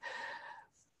mind.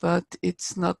 But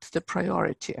it's not the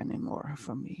priority anymore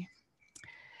for me.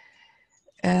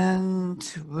 And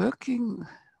working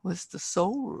with the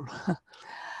soul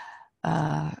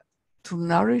to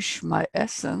nourish my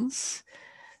essence,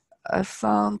 I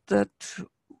found that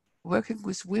working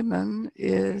with women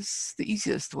is the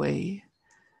easiest way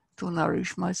to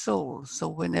nourish my soul. So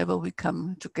whenever we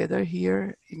come together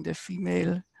here in the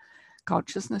female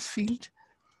consciousness field,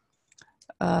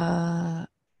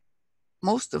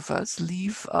 most of us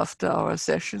leave after our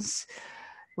sessions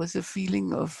with a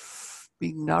feeling of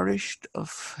being nourished,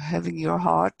 of having your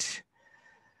heart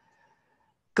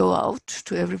go out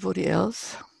to everybody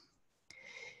else.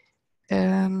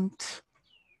 And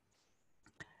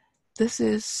this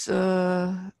is,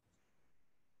 at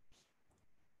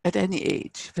any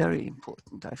age, very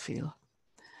important, I feel.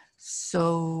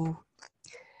 So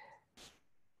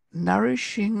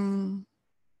nourishing,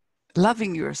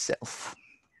 loving yourself,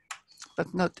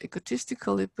 but not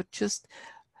egotistically, but just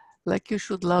like you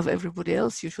should love everybody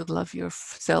else, you should love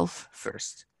yourself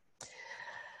first.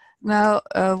 Now,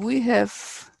 we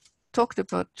have talked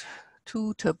about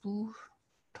 2 taboo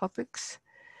topics,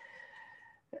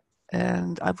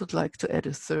 and I would like to add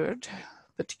a 3rd,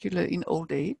 particularly in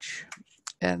old age,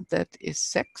 and that is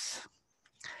sex.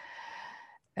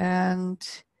 And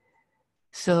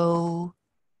so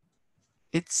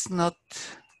it's not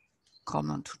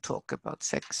common to talk about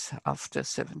sex after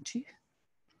 70.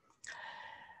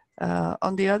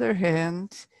 On the other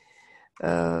hand,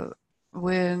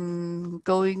 when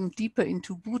going deeper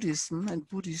into Buddhism and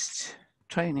Buddhist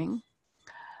training,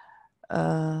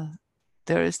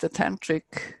 there is the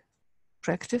tantric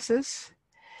practices.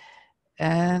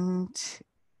 And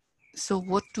so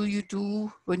what do you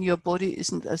do when your body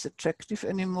isn't as attractive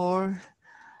anymore?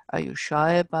 Are you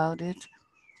shy about it?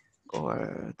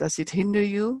 Or does it hinder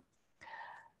you?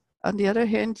 On the other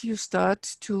hand, you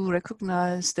start to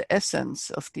recognize the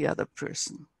essence of the other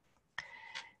person.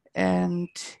 And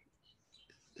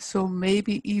so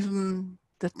maybe even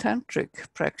the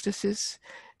tantric practices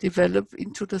develop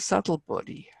into the subtle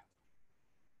body.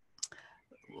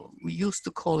 We used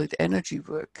to call it energy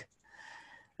work.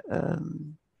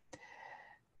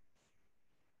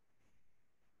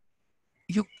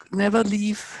 You never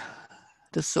leave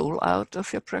the soul out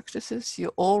of your practices.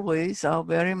 You always are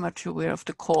very much aware of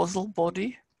the causal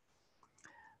body,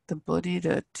 the body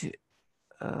that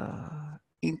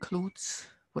includes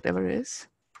whatever is.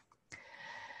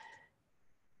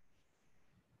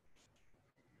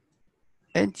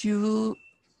 And you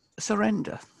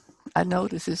surrender. I know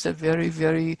this is a very,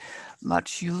 very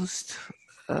much used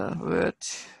word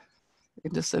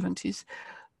in the 70s,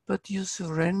 but you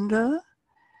surrender,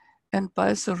 and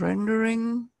by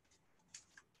surrendering,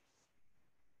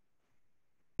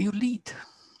 you lead.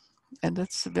 And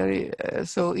that's very,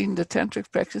 so in the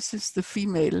tantric practices, the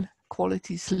female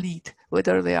qualities lead,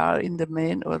 whether they are in the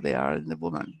man or they are in the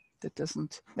woman. That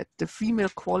doesn't matter. The female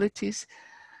qualities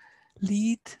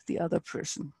lead the other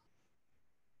person.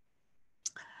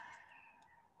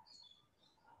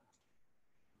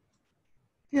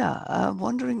 Yeah, I'm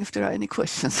wondering if there are any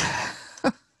questions.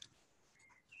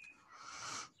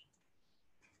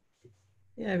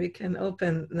 Yeah, we can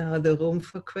open now the room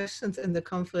for questions. In the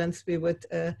conference, we would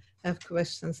have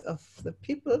questions of the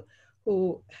people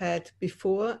who had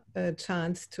before a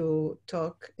chance to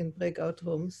talk in breakout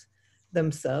rooms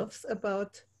themselves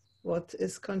about what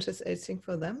is conscious aging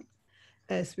for them.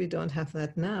 As we don't have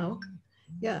that now,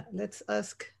 yeah, let's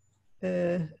ask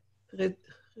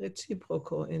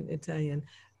reciproco in Italian,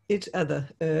 each other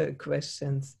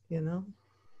questions, you know.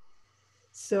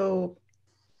 So,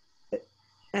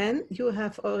 Anne, you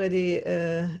have already,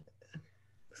 do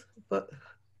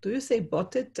you say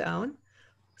bought it down?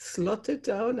 Slotted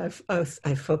down?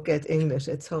 I forget English,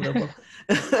 it's horrible.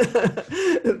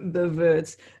 The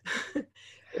words.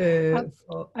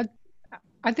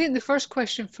 I think the first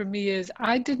question for me is,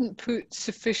 I didn't put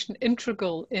sufficient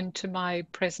integral into my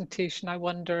presentation. I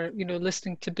wonder, you know,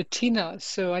 listening to Bettina.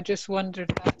 So I just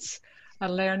wondered if that's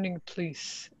a learning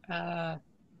piece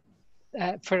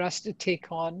for us to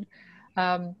take on.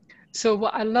 So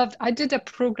what I loved, I did a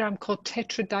program called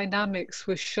Tetradynamics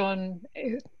with Sean,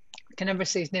 I can never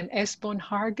say his name, Esbon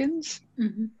Hargens.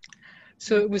 Mm-hmm.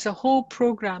 So it was a whole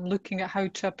program looking at how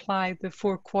to apply the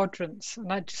 4 quadrants,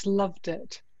 and I just loved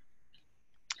it.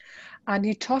 And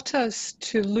he taught us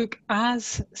to look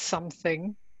as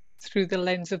something through the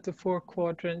lens of the 4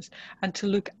 quadrants and to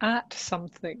look at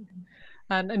something.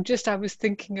 And just I was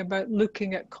thinking about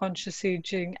looking at conscious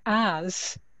aging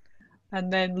as,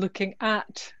 and then looking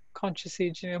at conscious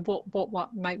aging and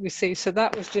what might we say. So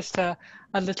that was just a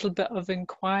little bit of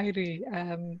inquiry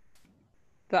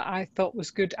that I thought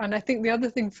was good. And I think the other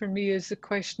thing for me is the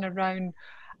question around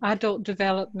adult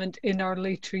development in our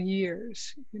later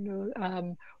years. You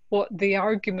know, what the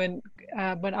argument,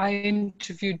 when I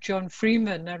interviewed John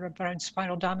Freeman around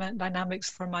spinal dynamics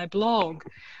for my blog,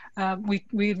 we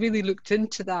really looked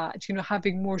into that, you know,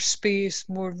 having more space,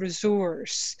 more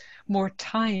resource, more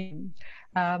time.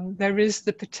 There is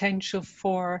the potential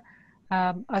for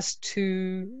us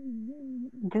to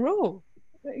grow,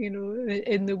 you know,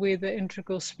 in the way that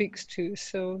Integral speaks to.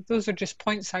 So those are just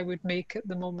points I would make at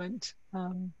the moment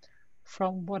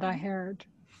from what I heard.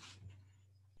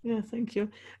 Yeah, thank you.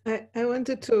 I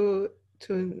wanted to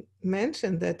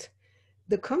mention that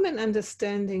the common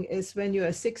understanding is when you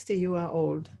are 60, you are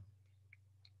old.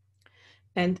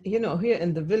 And, you know, here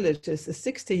in the villages, the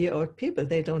 60-year-old people,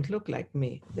 they don't look like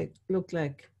me. They look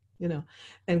like, you know,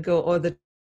 and go all the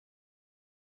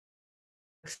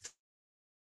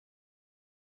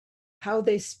how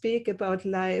they speak about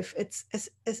life. It's as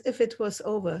if it was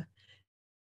over.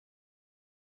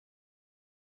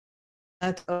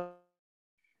 Can't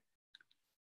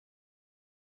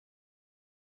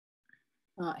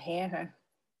hear her.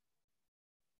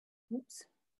 Oops.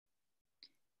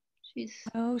 She's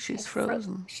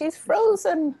frozen. She's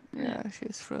frozen. Yeah,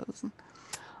 she's frozen.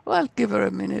 Well, give her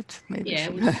a minute, maybe. Yeah,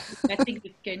 I think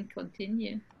we can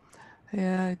continue.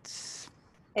 Yeah,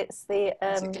 it's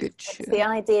the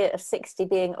idea of 60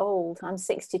 being old. I'm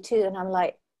 62 and I'm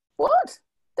like, what?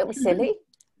 Don't be silly.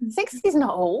 60 is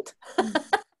not old.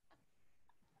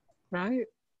 Right.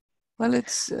 Well,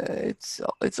 it's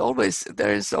always,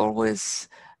 there is always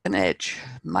an edge.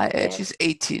 My edge is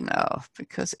 80 now,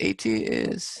 because 80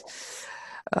 is,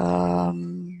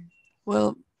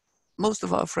 well, most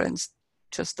of our friends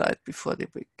just died before they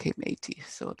became 80.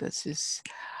 So this is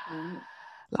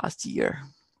last year.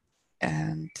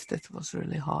 And that was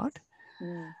really hard.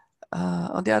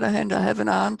 On the other hand, I have an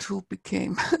aunt who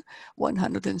became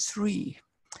 103.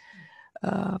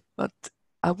 But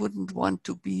I wouldn't want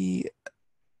to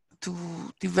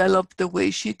develop the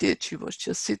way she did. She was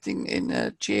just sitting in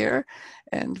a chair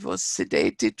and was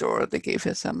sedated, or they gave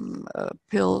her some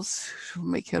pills to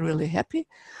make her really happy.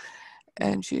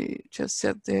 And she just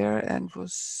sat there and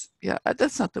was, yeah,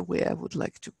 that's not the way I would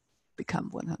like to become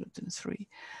 103.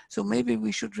 So maybe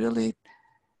we should really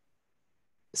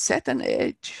set an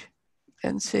age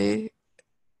and say,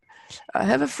 I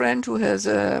have a friend who has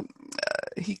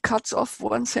he cuts off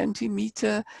 1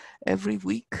 centimeter every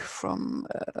week from,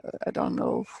 I don't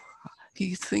know,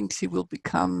 he thinks he will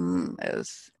become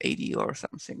as 80 or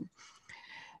something.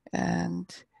 And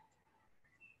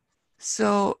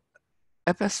so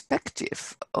a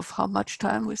perspective of how much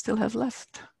time we still have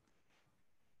left.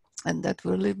 And that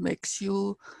really makes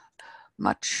you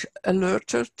much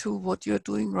alerter to what you're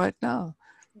doing right now.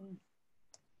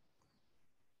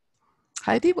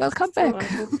 Heidi, welcome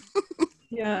back.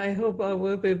 Yeah, I hope I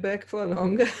will be back for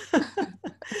longer.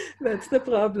 That's the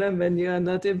problem when you are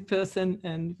not in person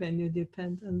and when you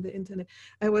depend on the internet.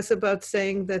 I was about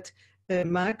saying that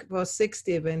Mark was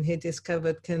 60 when he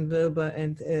discovered Ken Wilber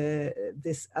and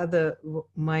this other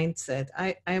mindset.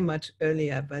 I'm much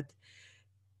earlier, but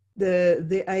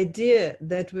the idea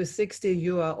that with 60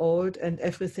 you are old and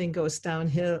everything goes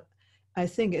downhill, I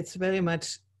think it's very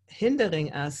much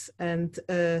hindering us and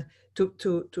to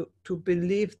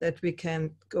believe that we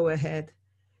can go ahead.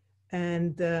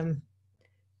 And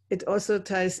it also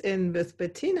ties in with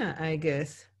Bettina, I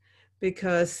guess,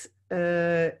 because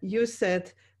you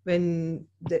said when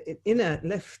the inner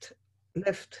left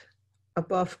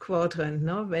above quadrant,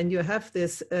 no, when you have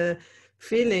this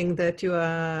feeling that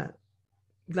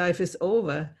life is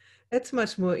over, it's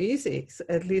much more easy. So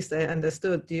at least I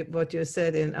understood what you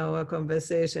said in our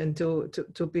conversation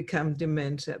to become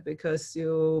dementia, because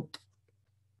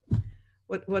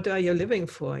what are you living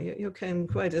for? You can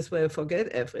quite as well forget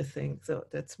everything. So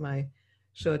that's my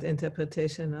short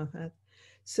interpretation of that.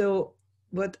 So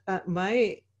what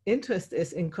my interest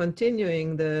is in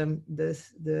continuing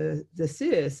the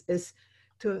series is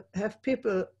to have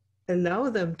people, allow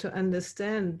them to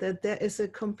understand that there is a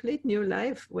complete new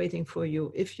life waiting for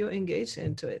you if you engage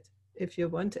into it, if you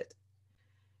want it.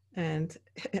 And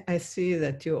I see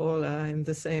that you all are in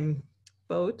the same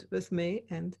boat with me,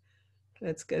 and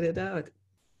let's get it out.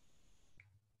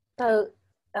 So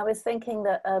I was thinking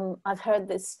that I've heard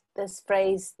this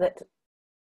phrase that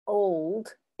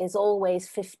old is always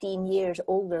 15 years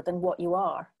older than what you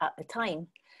are at the time.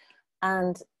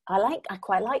 And I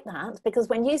quite like that, because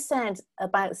when you said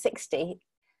about 60,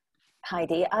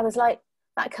 Heidi, I was like,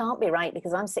 that can't be right,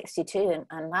 because I'm 62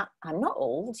 and that I'm not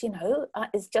old, you know.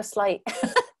 It's just like,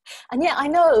 and yet I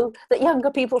know that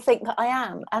younger people think that I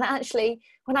am. And actually,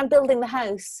 when I'm building the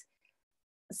house,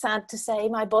 sad to say,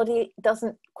 my body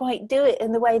doesn't quite do it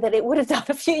in the way that it would have done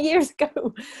a few years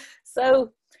ago.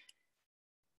 So,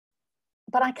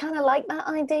 but I kind of like that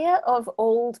idea of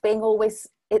old being always,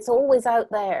 it's always out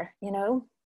there, you know.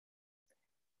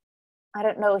 I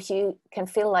don't know if you can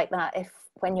feel like that if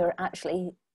when you're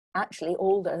actually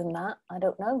older than that, I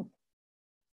don't know.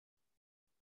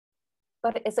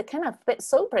 But it's a kind of bit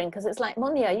sobering, because it's like,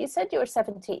 Munya, you said you were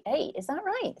 78, is that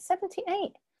right?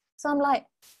 78. So I'm like,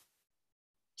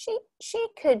 she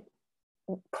could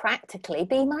practically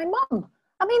be my mum.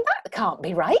 I mean, that can't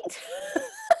be right.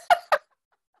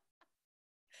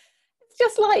 It's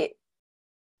just like,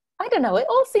 I don't know, it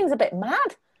all seems a bit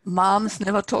mad. Moms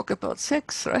never talk about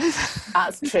sex, right?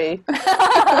 That's true.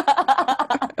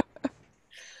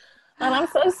 And I'm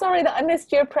so sorry that I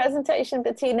missed your presentation,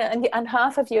 Bettina, and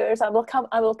half of yours. I will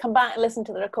come back and listen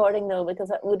to the recording though, because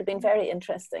that would have been very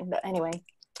interesting. But anyway,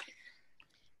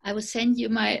 I will send you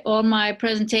my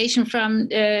presentation from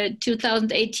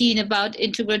 2018 about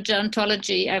integral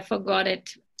gerontology. I forgot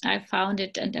it. I found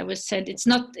it and I was sent. It's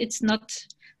not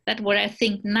that what I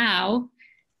think now,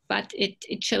 but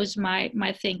it shows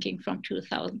my thinking from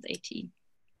 2018,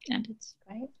 and it's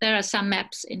right. There are some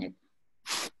maps in it.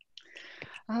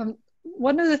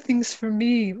 One of the things for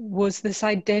me was this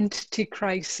identity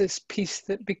crisis piece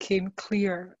that became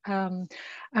clear. And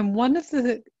one of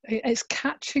is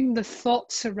catching the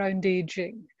thoughts around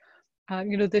aging,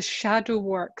 you know, this shadow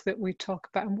work that we talk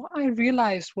about. And what I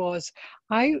realized was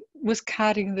I was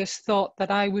carrying this thought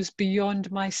that I was beyond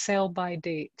my sell-by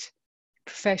date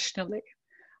professionally.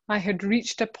 I had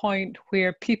reached a point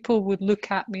where people would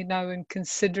look at me now and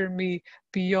consider me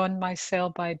beyond my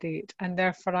sell-by date. And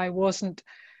therefore I wasn't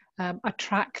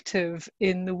attractive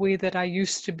in the way that I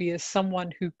used to be as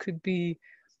someone who could be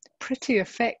pretty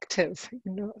effective,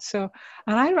 you know. So,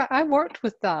 and I worked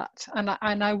with that, and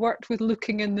I worked with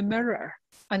looking in the mirror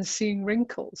and seeing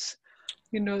wrinkles,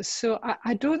 you know. So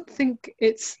I don't think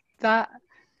it's that.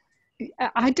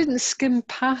 I didn't skim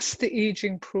past the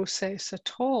aging process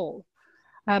at all.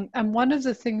 And one of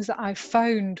the things that I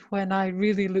found when I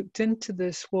really looked into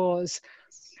this was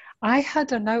I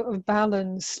had an out of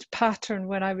balance pattern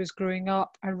when I was growing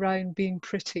up around being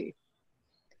pretty.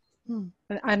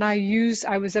 And I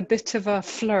was a bit of a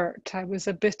flirt. I was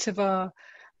a bit of a,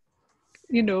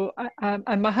 you know,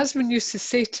 and my husband used to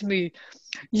say to me,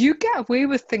 you get away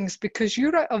with things because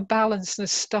your out of balance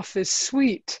stuff is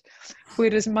sweet,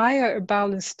 whereas my out of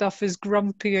balance stuff is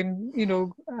grumpy and, you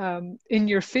know, in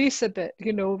your face a bit,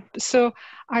 you know. So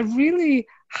I really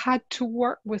had to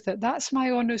work with it. That's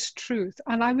my honest truth.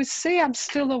 And I would say I'm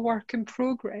still a work in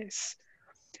progress.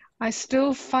 I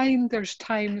still find there's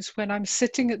times when I'm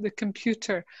sitting at the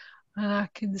computer and I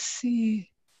can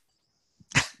see,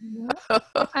 you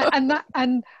know,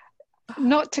 and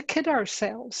not to kid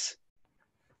ourselves.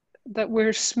 that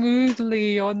we're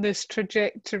smoothly on this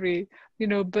trajectory, you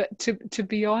know, but to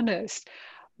be honest.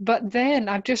 But then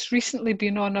I've just recently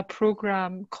been on a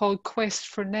program called Quest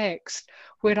for Next,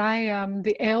 where I am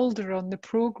the elder on the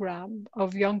program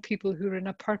of young people who are in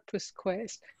a purpose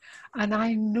quest. And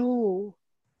I know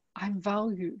I'm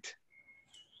valued.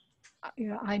 You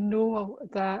know, I know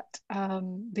that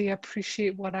they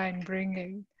appreciate what I'm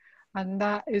bringing, and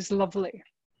that is lovely.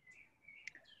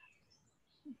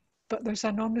 But there's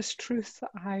an honest truth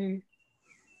that I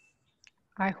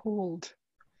hold.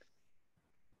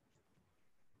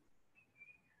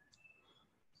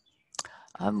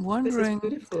 I'm wondering.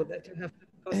 This is beautiful that you have the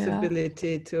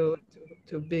possibility to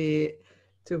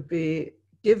be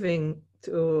giving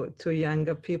to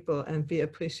younger people and be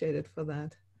appreciated for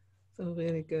that. So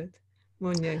really good.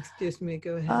 Monia, excuse me,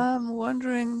 go ahead. I'm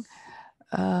wondering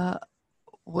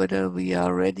whether we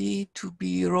are ready to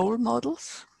be role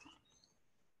models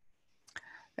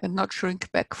and not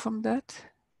shrink back from that,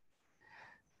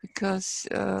 because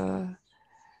to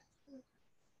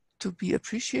be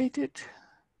appreciated.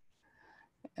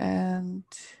 And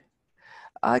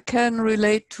I can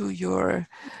relate to your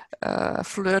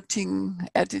flirting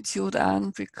attitude,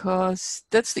 Anne, because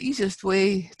that's the easiest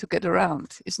way to get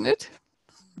around, isn't it?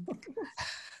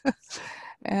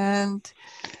 And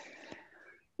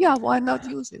yeah, why not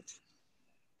use it?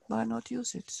 Why not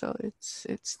use it? So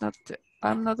it's not,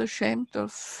 I'm not ashamed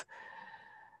of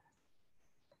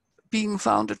being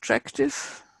found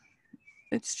attractive.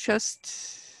 It's just,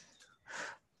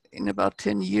 in about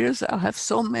 10 years, I'll have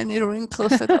so many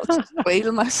wrinkles that I'll just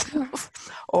wail myself,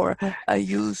 or I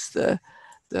use the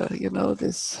you know,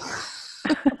 this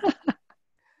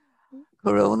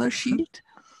Corona shield.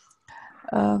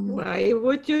 Why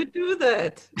would you do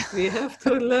that? We have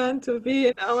to learn to be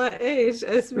in our age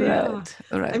as we are.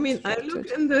 Right, I mean, I look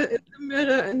in the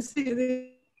mirror and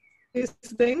see these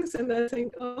things and I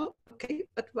think, oh, okay,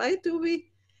 but why do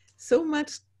we so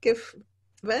much give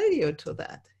value to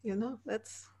that? You know,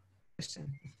 that's the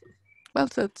question. Well,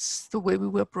 that's the way we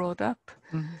were brought up.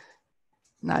 Mm-hmm.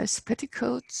 Nice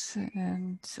petticoats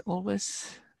and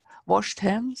always washed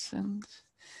hands and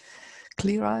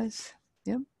clear eyes.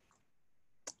 Yeah.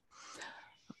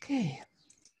 Okay.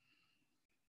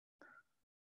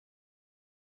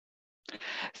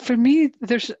 For me,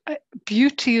 there's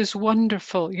beauty is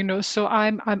wonderful, you know. So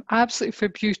I'm absolutely for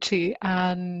beauty,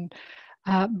 and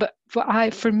but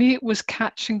for me it was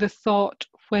catching the thought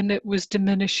when it was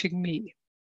diminishing me,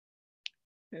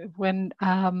 when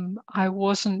I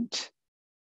wasn't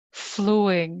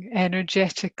flowing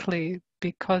energetically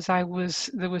because there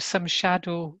was some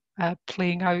shadow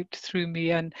playing out through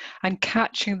me, and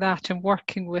catching that and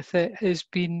working with it has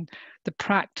been the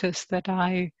practice that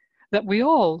we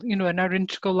all, you know, in our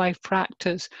integral life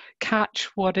practice, catch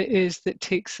what it is that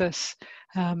takes us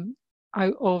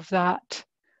out of that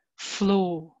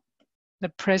flow, the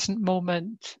present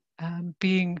moment,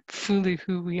 being fully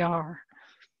who we are.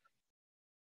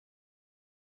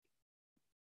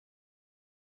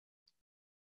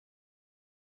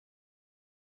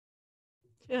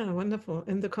 Yeah, wonderful.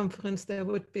 In the conference, there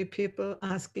would be people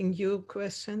asking you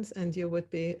questions and you would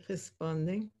be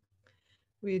responding.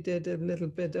 We did a little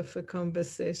bit of a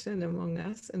conversation among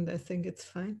us, and I think it's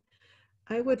fine.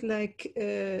 I would like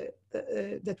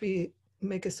that we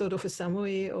make a sort of a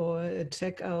summary or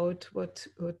check out what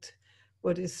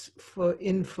is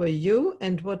for you,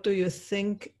 and what do you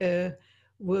think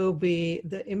will be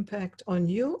the impact on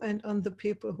you and on the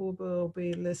people who will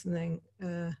be listening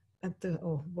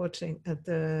watching at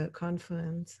the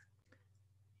conference.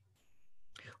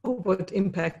 Or what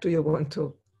impact do you want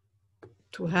to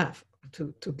have,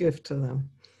 to give to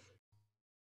them?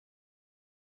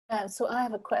 So I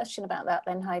have a question about that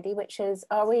then, Heidi, which is,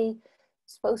 are we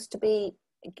supposed to be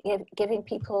giving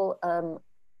people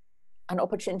an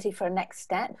opportunity for a next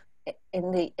step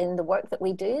in the work that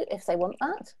we do, if they want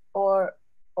that, or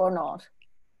not?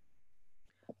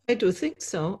 I do think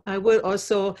so. I will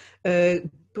also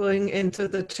bring into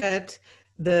the chat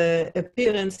the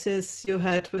appearances you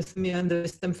had with me on the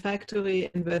Wisdom Factory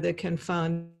and where they can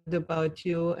find about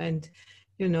you. And,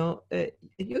 you know,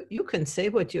 you can say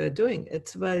what you are doing.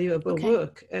 It's valuable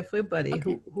work. Everybody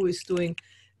who is doing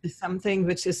something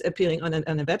which is appearing on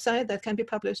a website that can be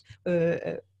published,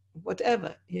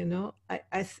 whatever, you know.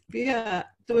 We are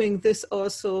doing this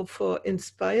also for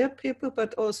inspire people,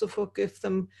 but also for give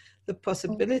them the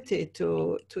possibility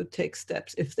to take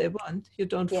steps if they want. You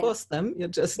don't force them, you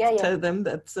just tell them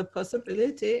that's a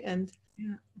possibility. And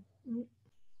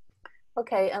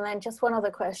okay, and then just one other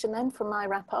question then for my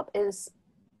wrap up is,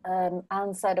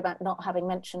 Anne said about not having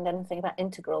mentioned anything about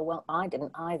integral. Well, I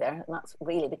didn't either, and that's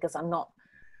really because I'm not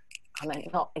I'm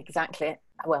not exactly,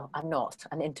 well, I'm not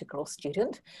an integral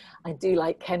student. I do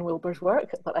like Ken Wilber's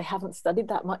work, but I haven't studied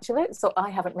that much of it, so I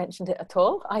haven't mentioned it at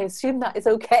all. I assume that is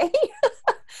okay.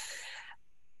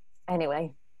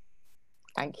 Anyway,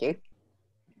 thank you.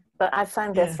 But I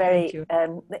found this very,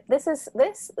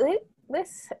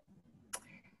 this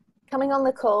coming on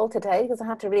the call today, because I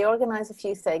had to reorganize a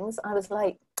few things, I was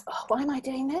like, oh, why am I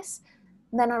doing this?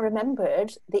 And then I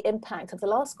remembered the impact of the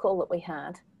last call that we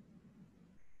had.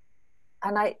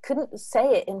 And I couldn't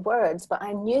say it in words, but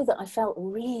I knew that I felt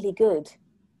really good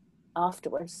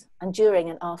afterwards, and during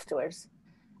and afterwards.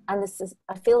 And this is,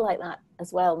 I feel like that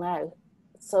as well now.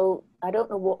 So I don't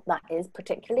know what that is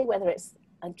particularly, whether it's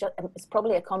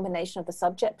probably a combination of the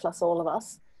subject plus all of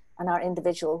us and our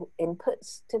individual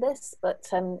inputs to this. But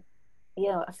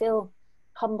yeah, I feel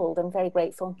humbled and very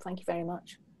grateful. Thank you very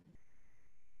much.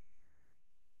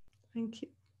 Thank you.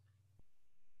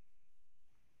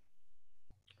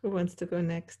 Who wants to go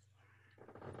next?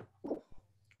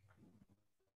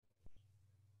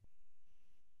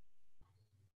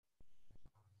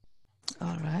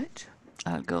 All right,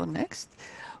 I'll go next,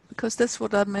 because that's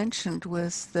what I mentioned,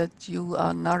 was that you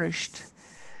are nourished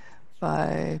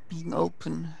by being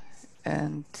open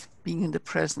and being in the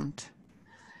present.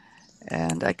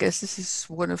 And I guess this is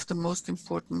one of the most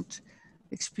important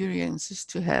experiences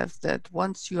to have, that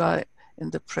once you are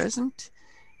in the present,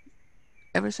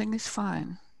 everything is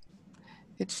fine.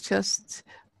 It's just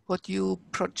what you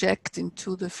project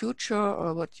into the future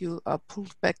or what you are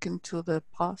pulled back into the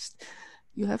past.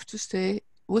 You have to stay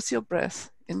with your breath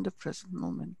in the present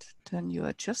moment. Then you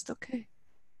are just okay.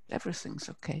 Everything's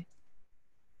okay.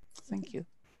 Thank you.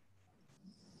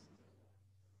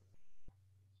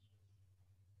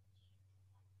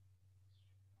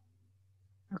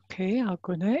 Okay, I'll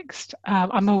go next.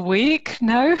 I'm awake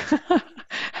now.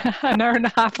 An hour and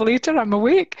a half later, I'm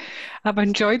awake. I've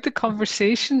enjoyed the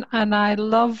conversation, and I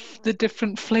love the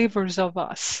different flavors of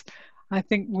us. I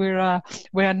think we're a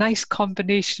nice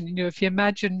combination. You know, if you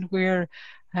imagine we're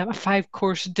a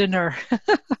 5-course dinner,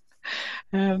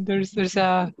 there's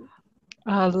a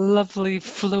lovely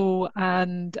flow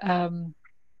and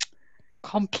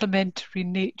complementary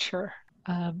nature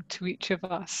to each of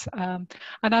us. And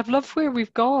I've loved where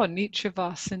we've gone, each of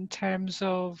us, in terms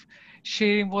of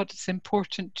sharing what is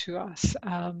important to us.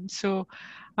 So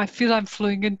I feel I'm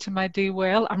flowing into my day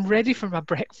well. I'm ready for my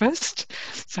breakfast.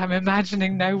 So I'm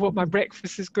imagining now what my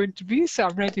breakfast is going to be. So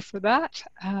I'm ready for that.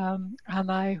 And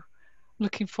I'm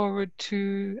looking forward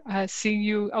to seeing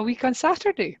you a week on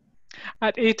Saturday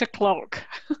at 8 o'clock.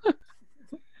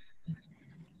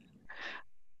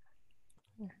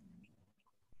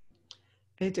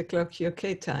 8 o'clock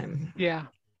UK time. Yeah.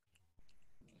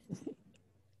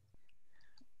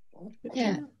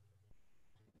 Yeah.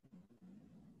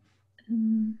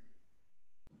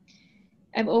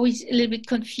 I'm always a little bit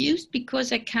confused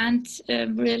because I can't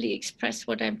really express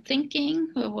what I'm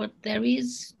thinking or what there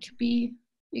is to be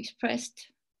expressed.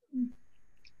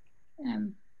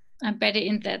 I'm better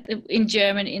in that, in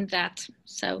German, in that.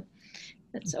 So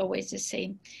that's always the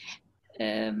same.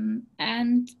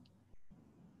 And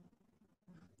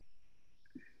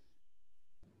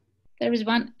there is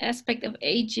one aspect of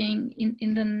aging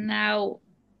in the now.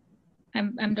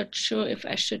 I'm not sure if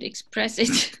I should express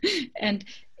it. And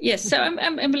yes, so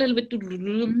I'm a little bit.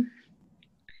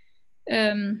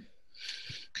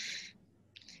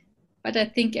 But I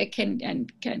think I can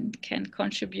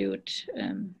contribute.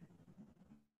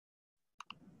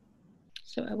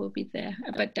 So I will be there.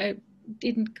 But I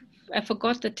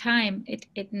forgot the time.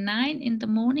 At 9 in the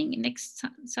morning next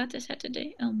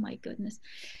Saturday. Oh my goodness.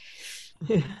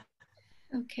 Yeah.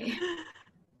 Okay.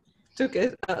 To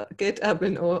get up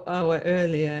an hour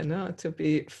earlier, no, to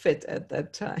be fit at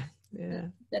that time. Yeah.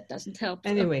 That doesn't help.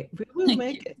 Anyway, we will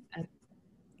make it.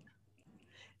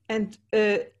 And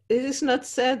it is not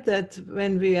said that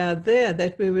when we are there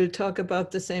that we will talk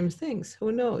about the same things.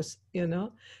 Who knows, you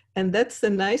know? And that's the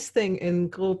nice thing in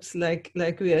groups like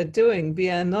we are doing. We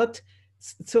are not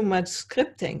so much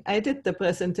scripting. I did the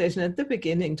presentation at the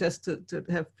beginning just to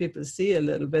have people see a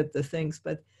little bit the things,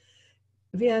 but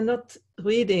we are not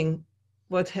reading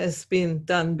what has been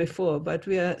done before, but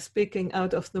we are speaking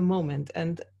out of the moment.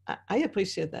 And I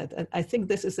appreciate that. And I think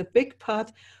this is a big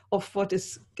part of what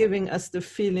is giving us the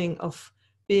feeling of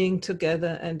being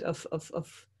together and of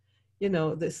you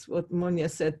know, this, what Monia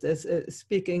said, this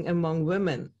speaking among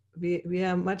women. We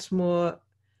are much more,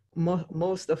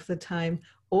 most of the time,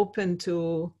 open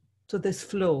to this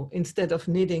flow instead of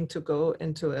needing to go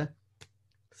into a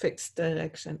fixed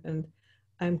direction. And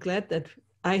I'm glad that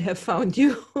I have found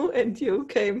you and you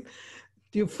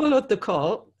followed the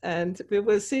call, and we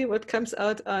will see what comes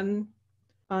out on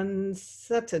on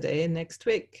Saturday next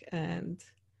week. And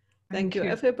thank you, you.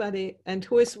 everybody. And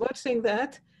who is watching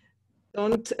that,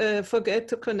 don't forget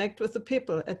to connect with the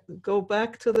people. Go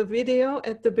back to the video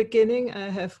at the beginning. I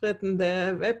have written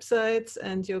their websites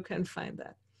and you can find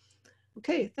that.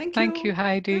 Okay, thank you. Thank you,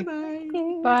 Heidi. Bye-bye. Thank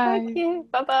you. Bye. Thank you.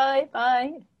 Bye-bye.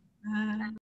 Bye. Bye.